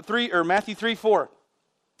Matthew 3:4.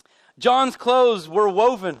 John's clothes were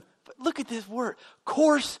woven. But look at this word.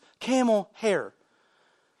 Coarse camel hair.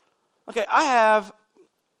 Okay, I have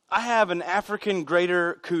an African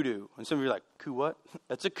greater kudu. And some of you are like, what?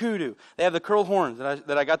 That's a kudu. They have the curled horns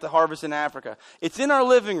that I got to harvest in Africa. It's in our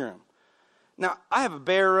living room. Now, I have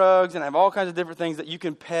bear rugs and I have all kinds of different things that you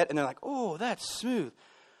can pet. And they're like, "Oh, that's smooth."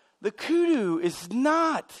 The kudu is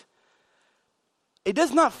not. It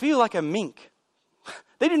does not feel like a mink.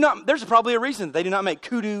 They do not. There's probably a reason they do not make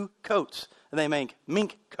kudu coats. And they make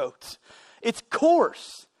mink coats. It's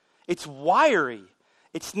coarse. It's wiry.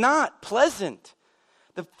 It's not pleasant.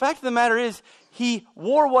 The fact of the matter is, he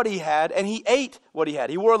wore what he had and he ate what he had.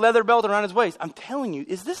 He wore a leather belt around his waist. I'm telling you,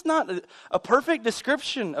 is this not a perfect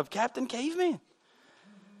description of Captain Caveman?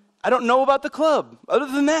 I don't know about the club. Other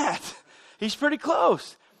than that, he's pretty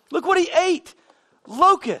close. Look what he ate.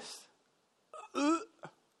 Locusts. Are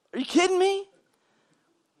you kidding me?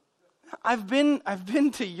 I've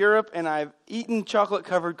been to Europe and I've eaten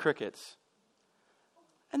chocolate-covered crickets.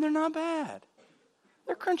 And they're not bad.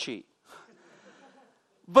 They're crunchy.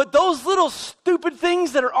 But those little stupid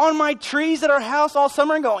things that are on my trees at our house all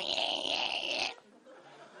summer and going, I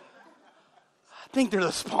think they're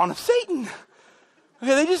the spawn of Satan.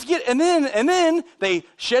 Okay, they just get, and then they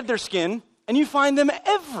shed their skin, and you find them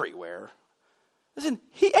everywhere. Listen,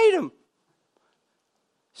 he ate them.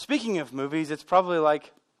 Speaking of movies, it's probably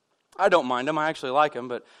like, I don't mind them, I actually like them,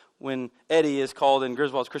 but when Eddie is called in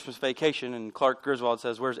Griswold's Christmas Vacation, and Clark Griswold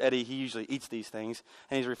says, "Where's Eddie?" He usually eats these things,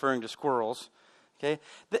 and he's referring to squirrels. Okay,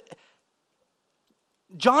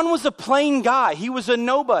 John was a plain guy. He was a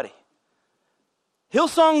nobody.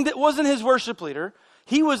 Hillsong that wasn't his worship leader.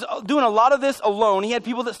 He was doing a lot of this alone. He had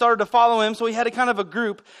people that started to follow him, so he had a kind of a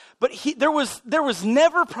group. But there was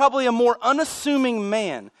never probably a more unassuming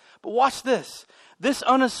man. But watch this. This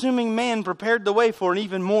unassuming man prepared the way for an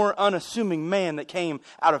even more unassuming man that came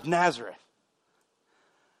out of Nazareth.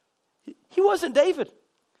 He wasn't David.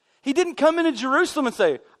 He didn't come into Jerusalem and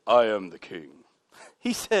say, "I am the king."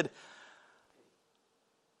 He said,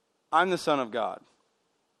 "I'm the Son of God."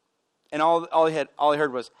 And all he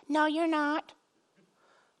heard was, "No, you're not."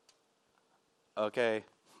 Okay,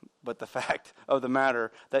 but the fact of the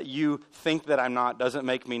matter that you think that I'm not doesn't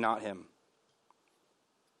make me not him.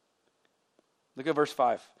 Look at verse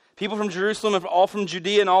 5. People from Jerusalem, all from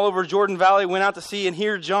Judea and all over Jordan Valley, went out to see and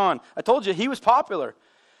hear John. I told you, he was popular.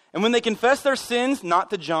 And when they confessed their sins, not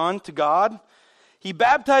to John, to God, he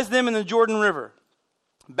baptized them in the Jordan River.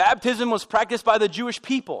 Baptism was practiced by the Jewish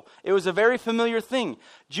people. It was a very familiar thing.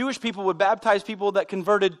 Jewish people would baptize people that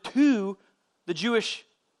converted to the Jewish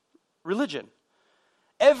religion.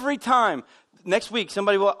 Every time, next week,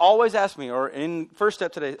 somebody will always ask me, or in First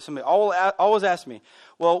Step today, somebody always ask me,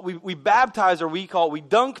 well, we baptize, or we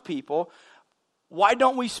dunk people. Why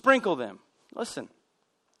don't we sprinkle them? Listen,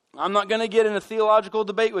 I'm not going to get in a theological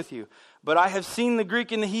debate with you, but I have seen the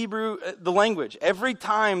Greek and the Hebrew, the language. Every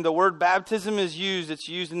time the word baptism is used, it's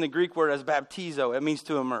used in the Greek word as baptizo. It means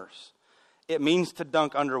to immerse. It means to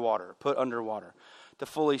dunk underwater, put underwater, to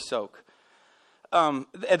fully soak.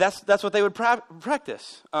 That's what they would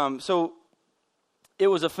practice. So it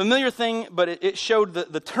was a familiar thing, but it showed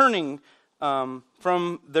the turning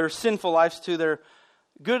from their sinful lives to their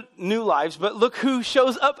good new lives. But look who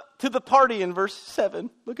shows up to the party in verse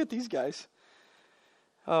 7. Look at these guys.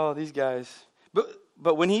 Oh, these guys.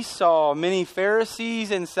 But when he saw many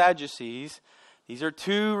Pharisees and Sadducees, these are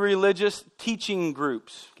two religious teaching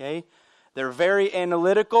groups, okay? They're very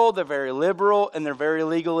analytical, they're very liberal, and they're very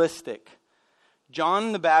legalistic.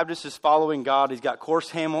 John the Baptist is following God. He's got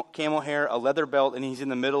coarse camel hair, a leather belt, and he's in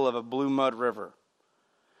the middle of a blue mud river.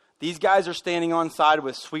 These guys are standing on side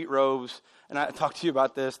with sweet robes. And I talked to you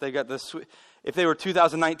about this. They got this. If they were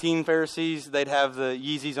 2019 Pharisees, they'd have the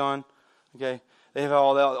Yeezys on. Okay, they have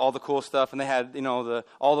all the cool stuff, and they had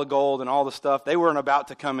all the gold and all the stuff. They weren't about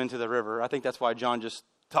to come into the river. I think that's why John just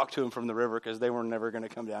talked to him from the river, because they were never going to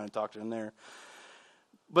come down and talk to him there.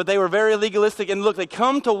 But they were very legalistic, and look, they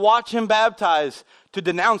come to watch him baptize, to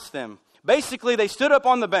denounce them. Basically, they stood up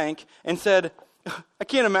on the bank and said, I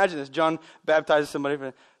can't imagine this. John baptizes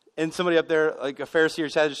somebody, and somebody up there, like a Pharisee or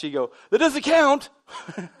Sadducee, go, "That doesn't count.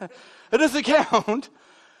 That doesn't count.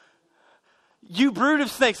 You brood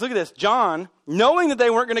of snakes." Look at this. John, knowing that they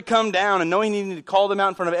weren't going to come down and knowing he needed to call them out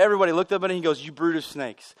in front of everybody, looked up at him and he goes, "You brood of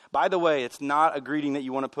snakes." By the way, it's not a greeting that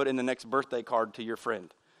you want to put in the next birthday card to your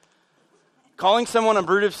friend. Calling someone a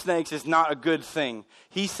brood of snakes is not a good thing.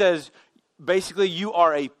 He says, basically, you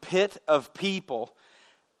are a pit of people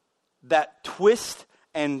that twist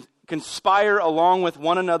and conspire along with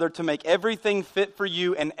one another to make everything fit for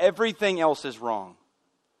you, and everything else is wrong.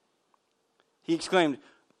 He exclaimed,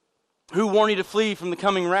 "Who warned you to flee from the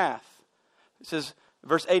coming wrath?" It says,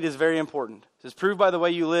 verse 8 is very important. It says, "Prove by the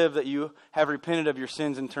way you live that you have repented of your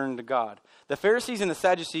sins and turned to God." The Pharisees and the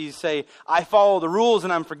Sadducees say, "I follow the rules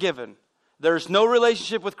and I'm forgiven." There's no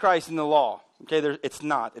relationship with Christ in the law. Okay, it's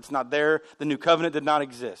not there. The new covenant did not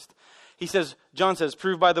exist. John says,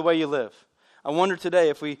 "Prove by the way you live." I wonder today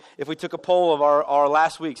if we took a poll of our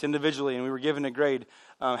last weeks individually and we were given a grade,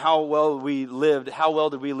 how well did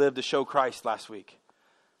we live to show Christ last week?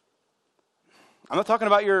 I'm not talking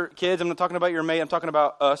about your kids. I'm not talking about your mate. I'm talking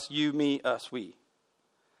about us, you, me, us, we.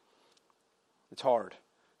 It's hard.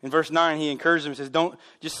 In verse 9, he encourages them. He says, "Don't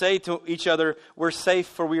just say to each other, 'We're safe,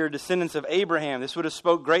 for we are descendants of Abraham.'" This would have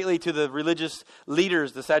spoke greatly to the religious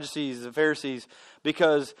leaders, the Sadducees, the Pharisees,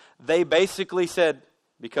 because they basically said,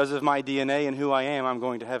 because of my DNA and who I am, I'm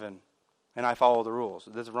going to heaven, and I follow the rules.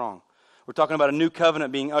 That's wrong. We're talking about a new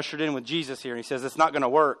covenant being ushered in with Jesus here, and he says it's not going to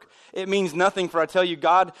work. It means nothing, for I tell you,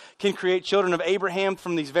 God can create children of Abraham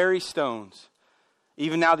from these very stones.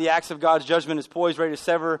 Even now the axe of God's judgment is poised, ready to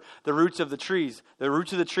sever the roots of the trees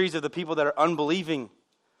of the people that are unbelieving.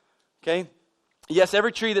 Okay? Yes,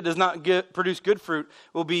 every tree that does not produce good fruit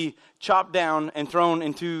will be chopped down and thrown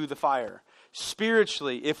into the fire.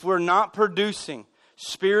 Spiritually, if we're not producing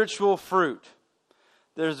spiritual fruit,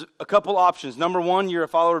 there's a couple options. Number one, you're a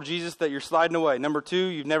follower of Jesus that you're sliding away. Number two,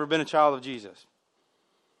 you've never been a child of Jesus.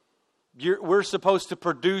 We're supposed to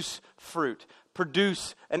produce fruit,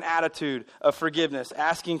 produce an attitude of forgiveness,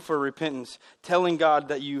 asking for repentance, telling God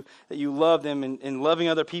that you love them, and loving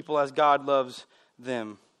other people as God loves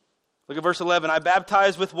them. Look at verse 11. I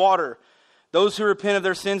baptize with water those who repent of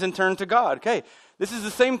their sins and turn to God. Okay, this is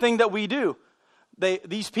the same thing that we do.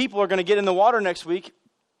 These people are going to get in the water next week,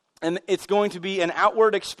 and it's going to be an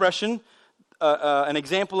outward expression, an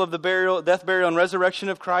example of the death, burial, and resurrection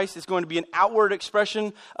of Christ. It's going to be an outward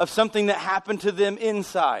expression of something that happened to them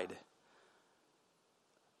inside.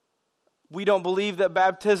 We don't believe that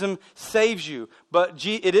baptism saves you, but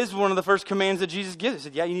it is one of the first commands that Jesus gives. He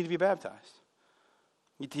said, yeah, you need to be baptized.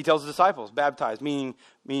 He tells the disciples, baptize,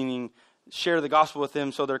 meaning share the gospel with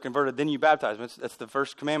them so they're converted, then you baptize them. That's the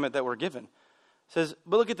first commandment that we're given. It says,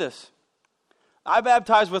 but look at this. I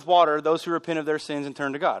baptize with water those who repent of their sins and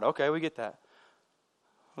turn to God. Okay, we get that.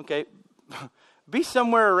 Okay, be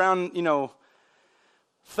somewhere around,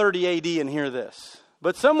 30 AD and hear this.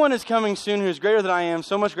 But someone is coming soon who is greater than I am,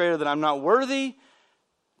 so much greater that I'm not worthy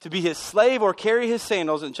to be his slave or carry his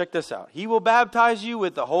sandals. And check this out. He will baptize you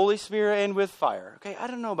with the Holy Spirit and with fire. Okay, I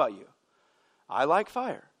don't know about you. I like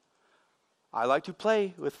fire. I like to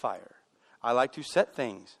play with fire. I like to set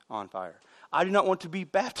things on fire. I do not want to be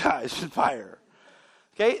baptized with fire.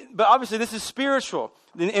 Okay, but obviously this is spiritual.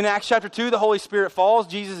 In Acts chapter 2, the Holy Spirit falls.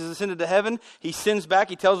 Jesus is ascended to heaven. He sends back.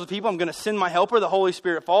 He tells the people, I'm going to send my helper. The Holy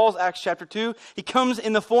Spirit falls. Acts chapter 2. He comes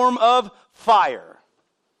in the form of fire.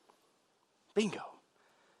 Bingo.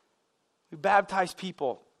 We baptize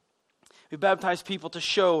people. We baptize people to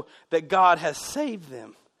show that God has saved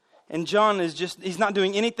them. And John he's not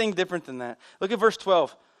doing anything different than that. Look at verse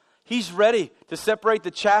 12. He's ready to separate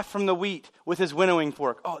the chaff from the wheat with his winnowing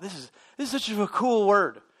fork. Oh, this is such a cool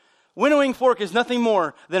word. Winnowing fork is nothing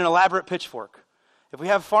more than an elaborate pitchfork. If we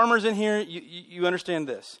have farmers in here, you understand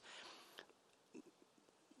this.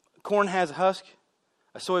 Corn has a husk,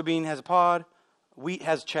 a soybean has a pod, wheat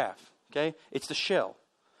has chaff. Okay, it's the shell.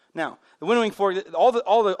 Now, the winnowing fork, all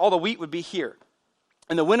the wheat would be here,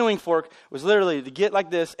 and the winnowing fork was literally to get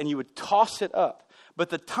like this, and you would toss it up. But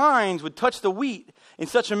the tines would touch the wheat in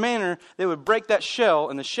such a manner they would break that shell,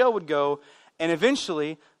 and the shell would go, and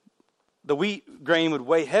eventually the wheat grain would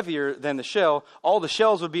weigh heavier than the shell. All the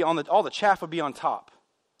shells would be all the chaff would be on top.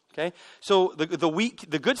 Okay, so the wheat,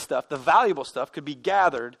 the good stuff, the valuable stuff, could be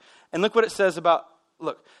gathered. And look what it says about.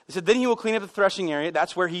 Look, it said, then he will clean up the threshing area.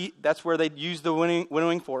 That's where they'd use the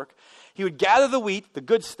winnowing fork. He would gather the wheat, the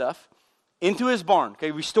good stuff, into his barn.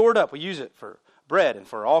 Okay, we store it up. We use it for bread and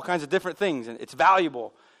for all kinds of different things, and it's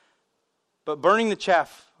valuable. But burning the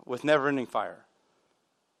chaff with never-ending fire.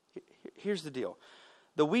 Here's the deal.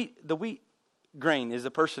 The wheat grain is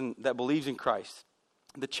the person that believes in Christ.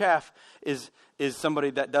 The chaff is somebody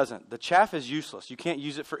that doesn't. The chaff is useless. You can't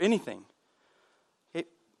use it for anything.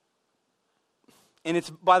 And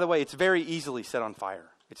it's, by the way, it's very easily set on fire.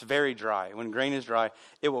 It's very dry. When grain is dry,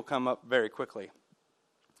 it will come up very quickly.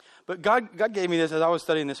 But God gave me this as I was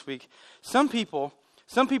studying this week. Some people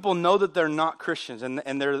know that they're not Christians,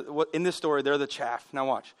 and they're in this story they're the chaff. Now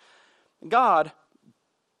watch. God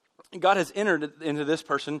has entered into this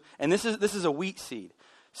person, and this is a wheat seed.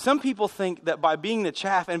 Some people think that by being the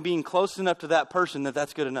chaff and being close enough to that person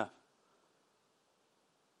that's good enough.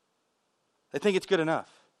 They think it's good enough.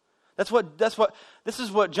 This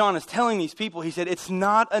is what John is telling these people. He said, it's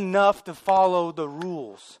not enough to follow the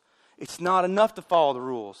rules. It's not enough to follow the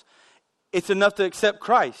rules. It's enough to accept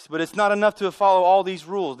Christ, but it's not enough to follow all these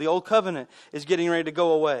rules. The old covenant is getting ready to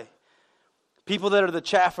go away. People that are the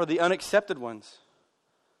chaff are the unaccepted ones.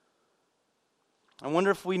 I wonder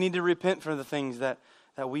if we need to repent for the things that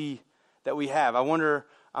we have. I wonder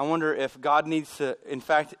if God needs to, in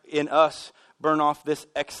fact, in us, burn off this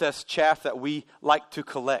excess chaff that we like to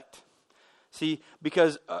collect. See,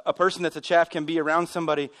 because a person that's a chaff can be around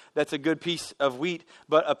somebody that's a good piece of wheat,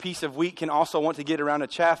 but a piece of wheat can also want to get around a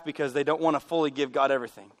chaff because they don't want to fully give God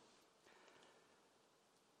everything.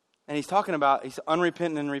 And he's talking about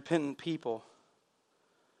unrepentant and repentant people.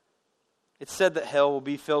 It's said that hell will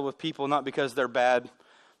be filled with people not because they're bad,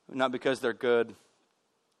 not because they're good.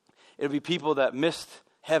 It'll be people that missed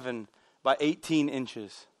heaven by 18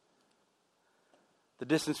 inches. The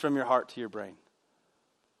distance from your heart to your brain.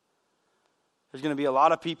 There's going to be a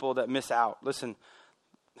lot of people that miss out. Listen,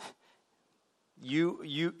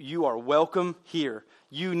 you are welcome here.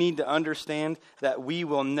 You need to understand that we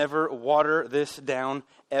will never water this down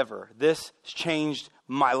ever. This changed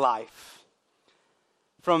my life.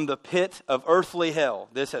 From the pit of earthly hell,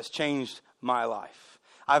 this has changed my life.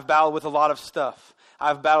 I've battled with a lot of stuff.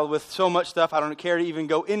 I've battled with so much stuff, I don't care to even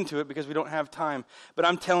go into it because we don't have time. But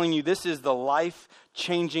I'm telling you, this is the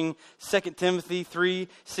life-changing. 2 Timothy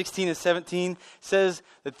 3:16 and 17 says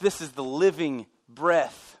that this is the living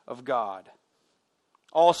breath of God.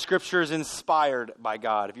 All Scripture is inspired by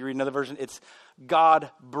God. If you read another version, it's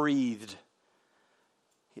God-breathed.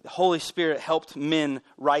 The Holy Spirit helped men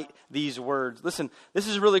write these words. Listen, this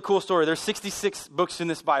is a really cool story. There's 66 books in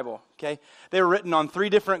this Bible, okay? They were written on 3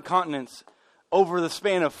 different continents over the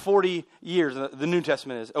span of 40 years. The New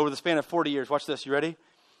Testament is over the span of 40 years. Watch this. You ready?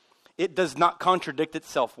 It does not contradict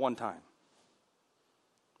itself one time.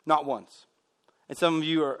 Not once. And some of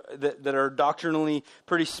you that are doctrinally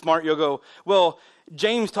pretty smart, you'll go, well,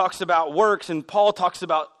 James talks about works and Paul talks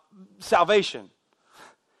about salvation.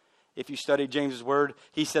 If you study James's word,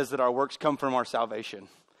 he says that our works come from our salvation.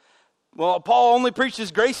 Well, Paul only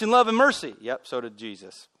preaches grace and love and mercy. Yep, so did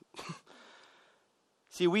Jesus.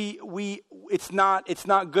 See, it's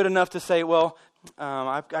not good enough to say, well,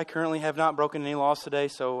 I currently have not broken any laws today,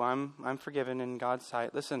 so I'm forgiven in God's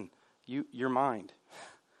sight. Listen, your mind.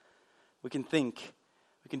 We can think.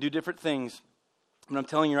 We can do different things. And I'm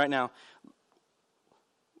telling you right now,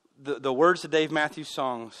 the words of Dave Matthews'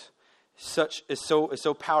 songs is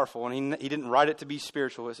so powerful, and he didn't write it to be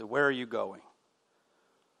spiritual. He said, where are you going?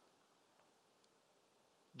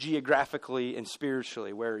 Geographically and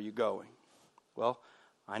spiritually, where are you going? Well,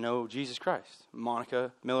 I know Jesus Christ.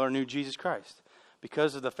 Monica Miller knew Jesus Christ.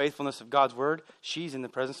 Because of the faithfulness of God's word, she's in the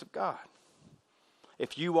presence of God.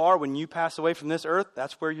 If you are, when you pass away from this earth,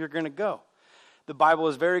 that's where you're going to go. The Bible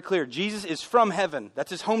is very clear. Jesus is from heaven.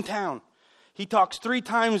 That's his hometown. He talks 3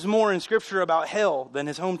 times more in Scripture about hell than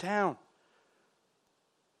his hometown.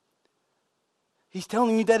 He's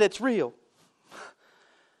telling you that it's real.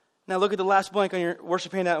 Now look at the last blank on your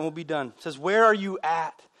worship handout and we'll be done. It says, where are you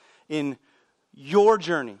at in your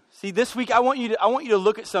journey? See, this week I want you to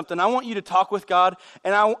look at something. I want you to talk with God,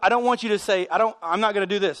 and I don't want you to say, I'm not going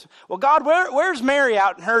to do this. Well, God, where's Mary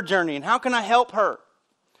out in her journey, and how can I help her?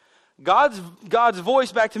 God's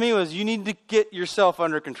voice back to me was, you need to get yourself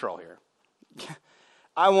under control here.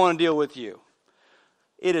 I want to deal with you.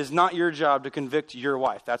 It is not your job to convict your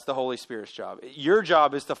wife. That's the Holy Spirit's job. Your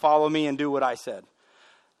job is to follow me and do what I said.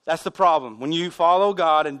 That's the problem. When you follow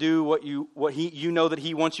God and do what you know that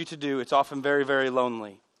He wants you to do, it's often very, very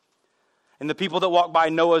lonely. And the people that walked by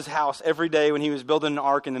Noah's house every day when he was building an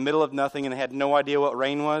ark in the middle of nothing and they had no idea what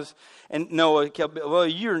rain was. And Noah kept, well,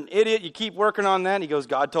 you're an idiot. You keep working on that. And he goes,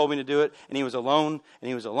 God told me to do it. And he was alone, and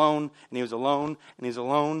he was alone, and he was alone, and he was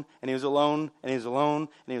alone, and he was alone, and he was alone,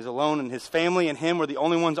 and he was alone. And his family and him were the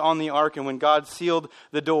only ones on the ark. And when God sealed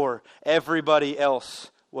the door, everybody else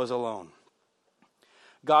was alone.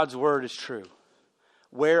 God's word is true.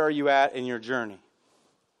 Where are you at in your journey?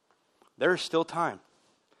 There is still time.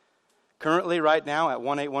 Currently, right now, at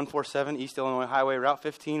 18147 East Illinois Highway, Route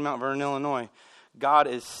 15, Mount Vernon, Illinois, God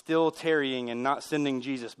is still tarrying and not sending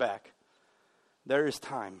Jesus back. There is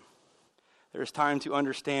time. There is time to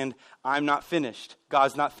understand I'm not finished.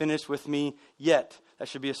 God's not finished with me yet. That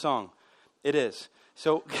should be a song. It is.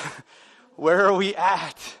 So, where are we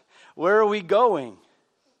at? Where are we going?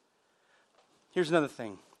 Here's another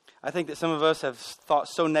thing. I think that some of us have thought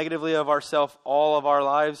so negatively of ourselves all of our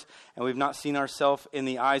lives, and we've not seen ourselves in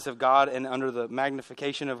the eyes of God and under the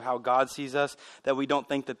magnification of how God sees us, that we don't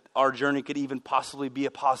think that our journey could even possibly be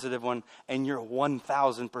a positive one, and you're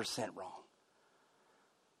 1,000% wrong.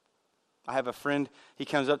 I have a friend, he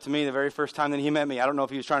comes up to me the very first time that he met me. I don't know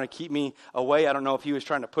if he was trying to keep me away. I don't know if he was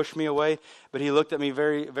trying to push me away. But he looked at me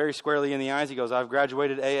very, very squarely in the eyes. He goes, I've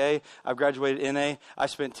graduated AA. I've graduated NA. I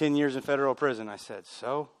spent 10 years in federal prison. I said,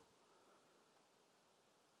 so?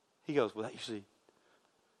 He goes, well, that usually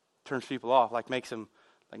turns people off, like makes them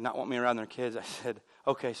like not want me around their kids. I said,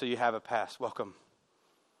 okay, so you have a past. Welcome.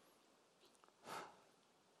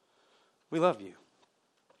 We love you.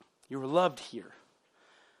 You were loved here.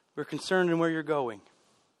 We're concerned in where you're going.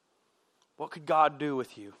 What could God do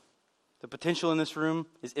with you? The potential in this room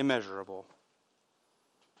is immeasurable.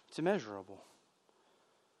 It's immeasurable.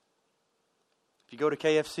 If you go to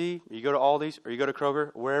KFC, or you go to Aldi's, or you go to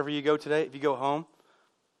Kroger, wherever you go today, if you go home,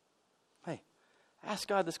 hey, ask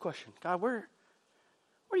God this question. God, where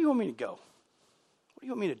do you want me to go? What do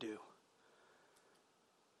you want me to do?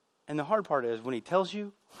 And the hard part is when He tells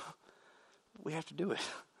you, we have to do it.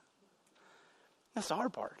 That's the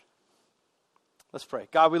hard part. Let's pray.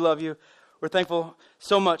 God, we love you. We're thankful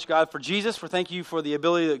so much, God, for Jesus. We're thanking you for the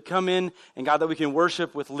ability to come in, and God, that we can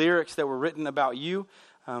worship with lyrics that were written about you.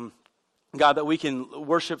 God, that we can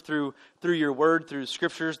worship through your word, through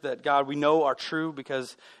scriptures that, God, we know are true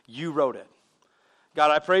because you wrote it.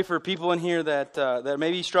 God, I pray for people in here that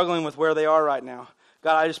may be struggling with where they are right now.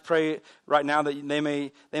 God, I just pray right now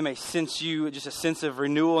that they may sense you, just a sense of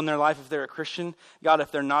renewal in their life if they're a Christian. God,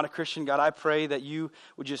 if they're not a Christian, God, I pray that you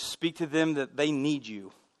would just speak to them that they need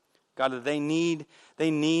you. God, that they need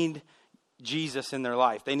Jesus in their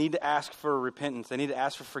life. They need to ask for repentance. They need to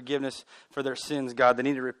ask for forgiveness for their sins, God. They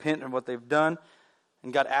need to repent of what they've done.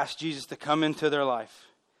 And God, ask Jesus to come into their life.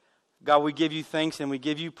 God, we give you thanks and we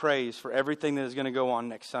give you praise for everything that is going to go on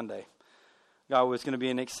next Sunday. God, it's going to be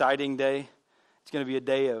an exciting day. It's going to be a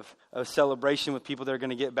day of celebration with people that are going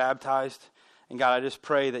to get baptized. And God, I just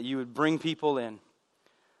pray that you would bring people in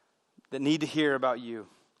that need to hear about you.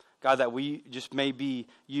 God, that we just may be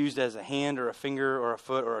used as a hand or a finger or a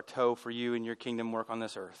foot or a toe for you and your kingdom work on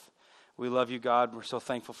this earth. We love you, God. We're so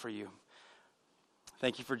thankful for you.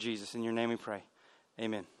 Thank you for Jesus. In your name we pray.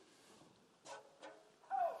 Amen.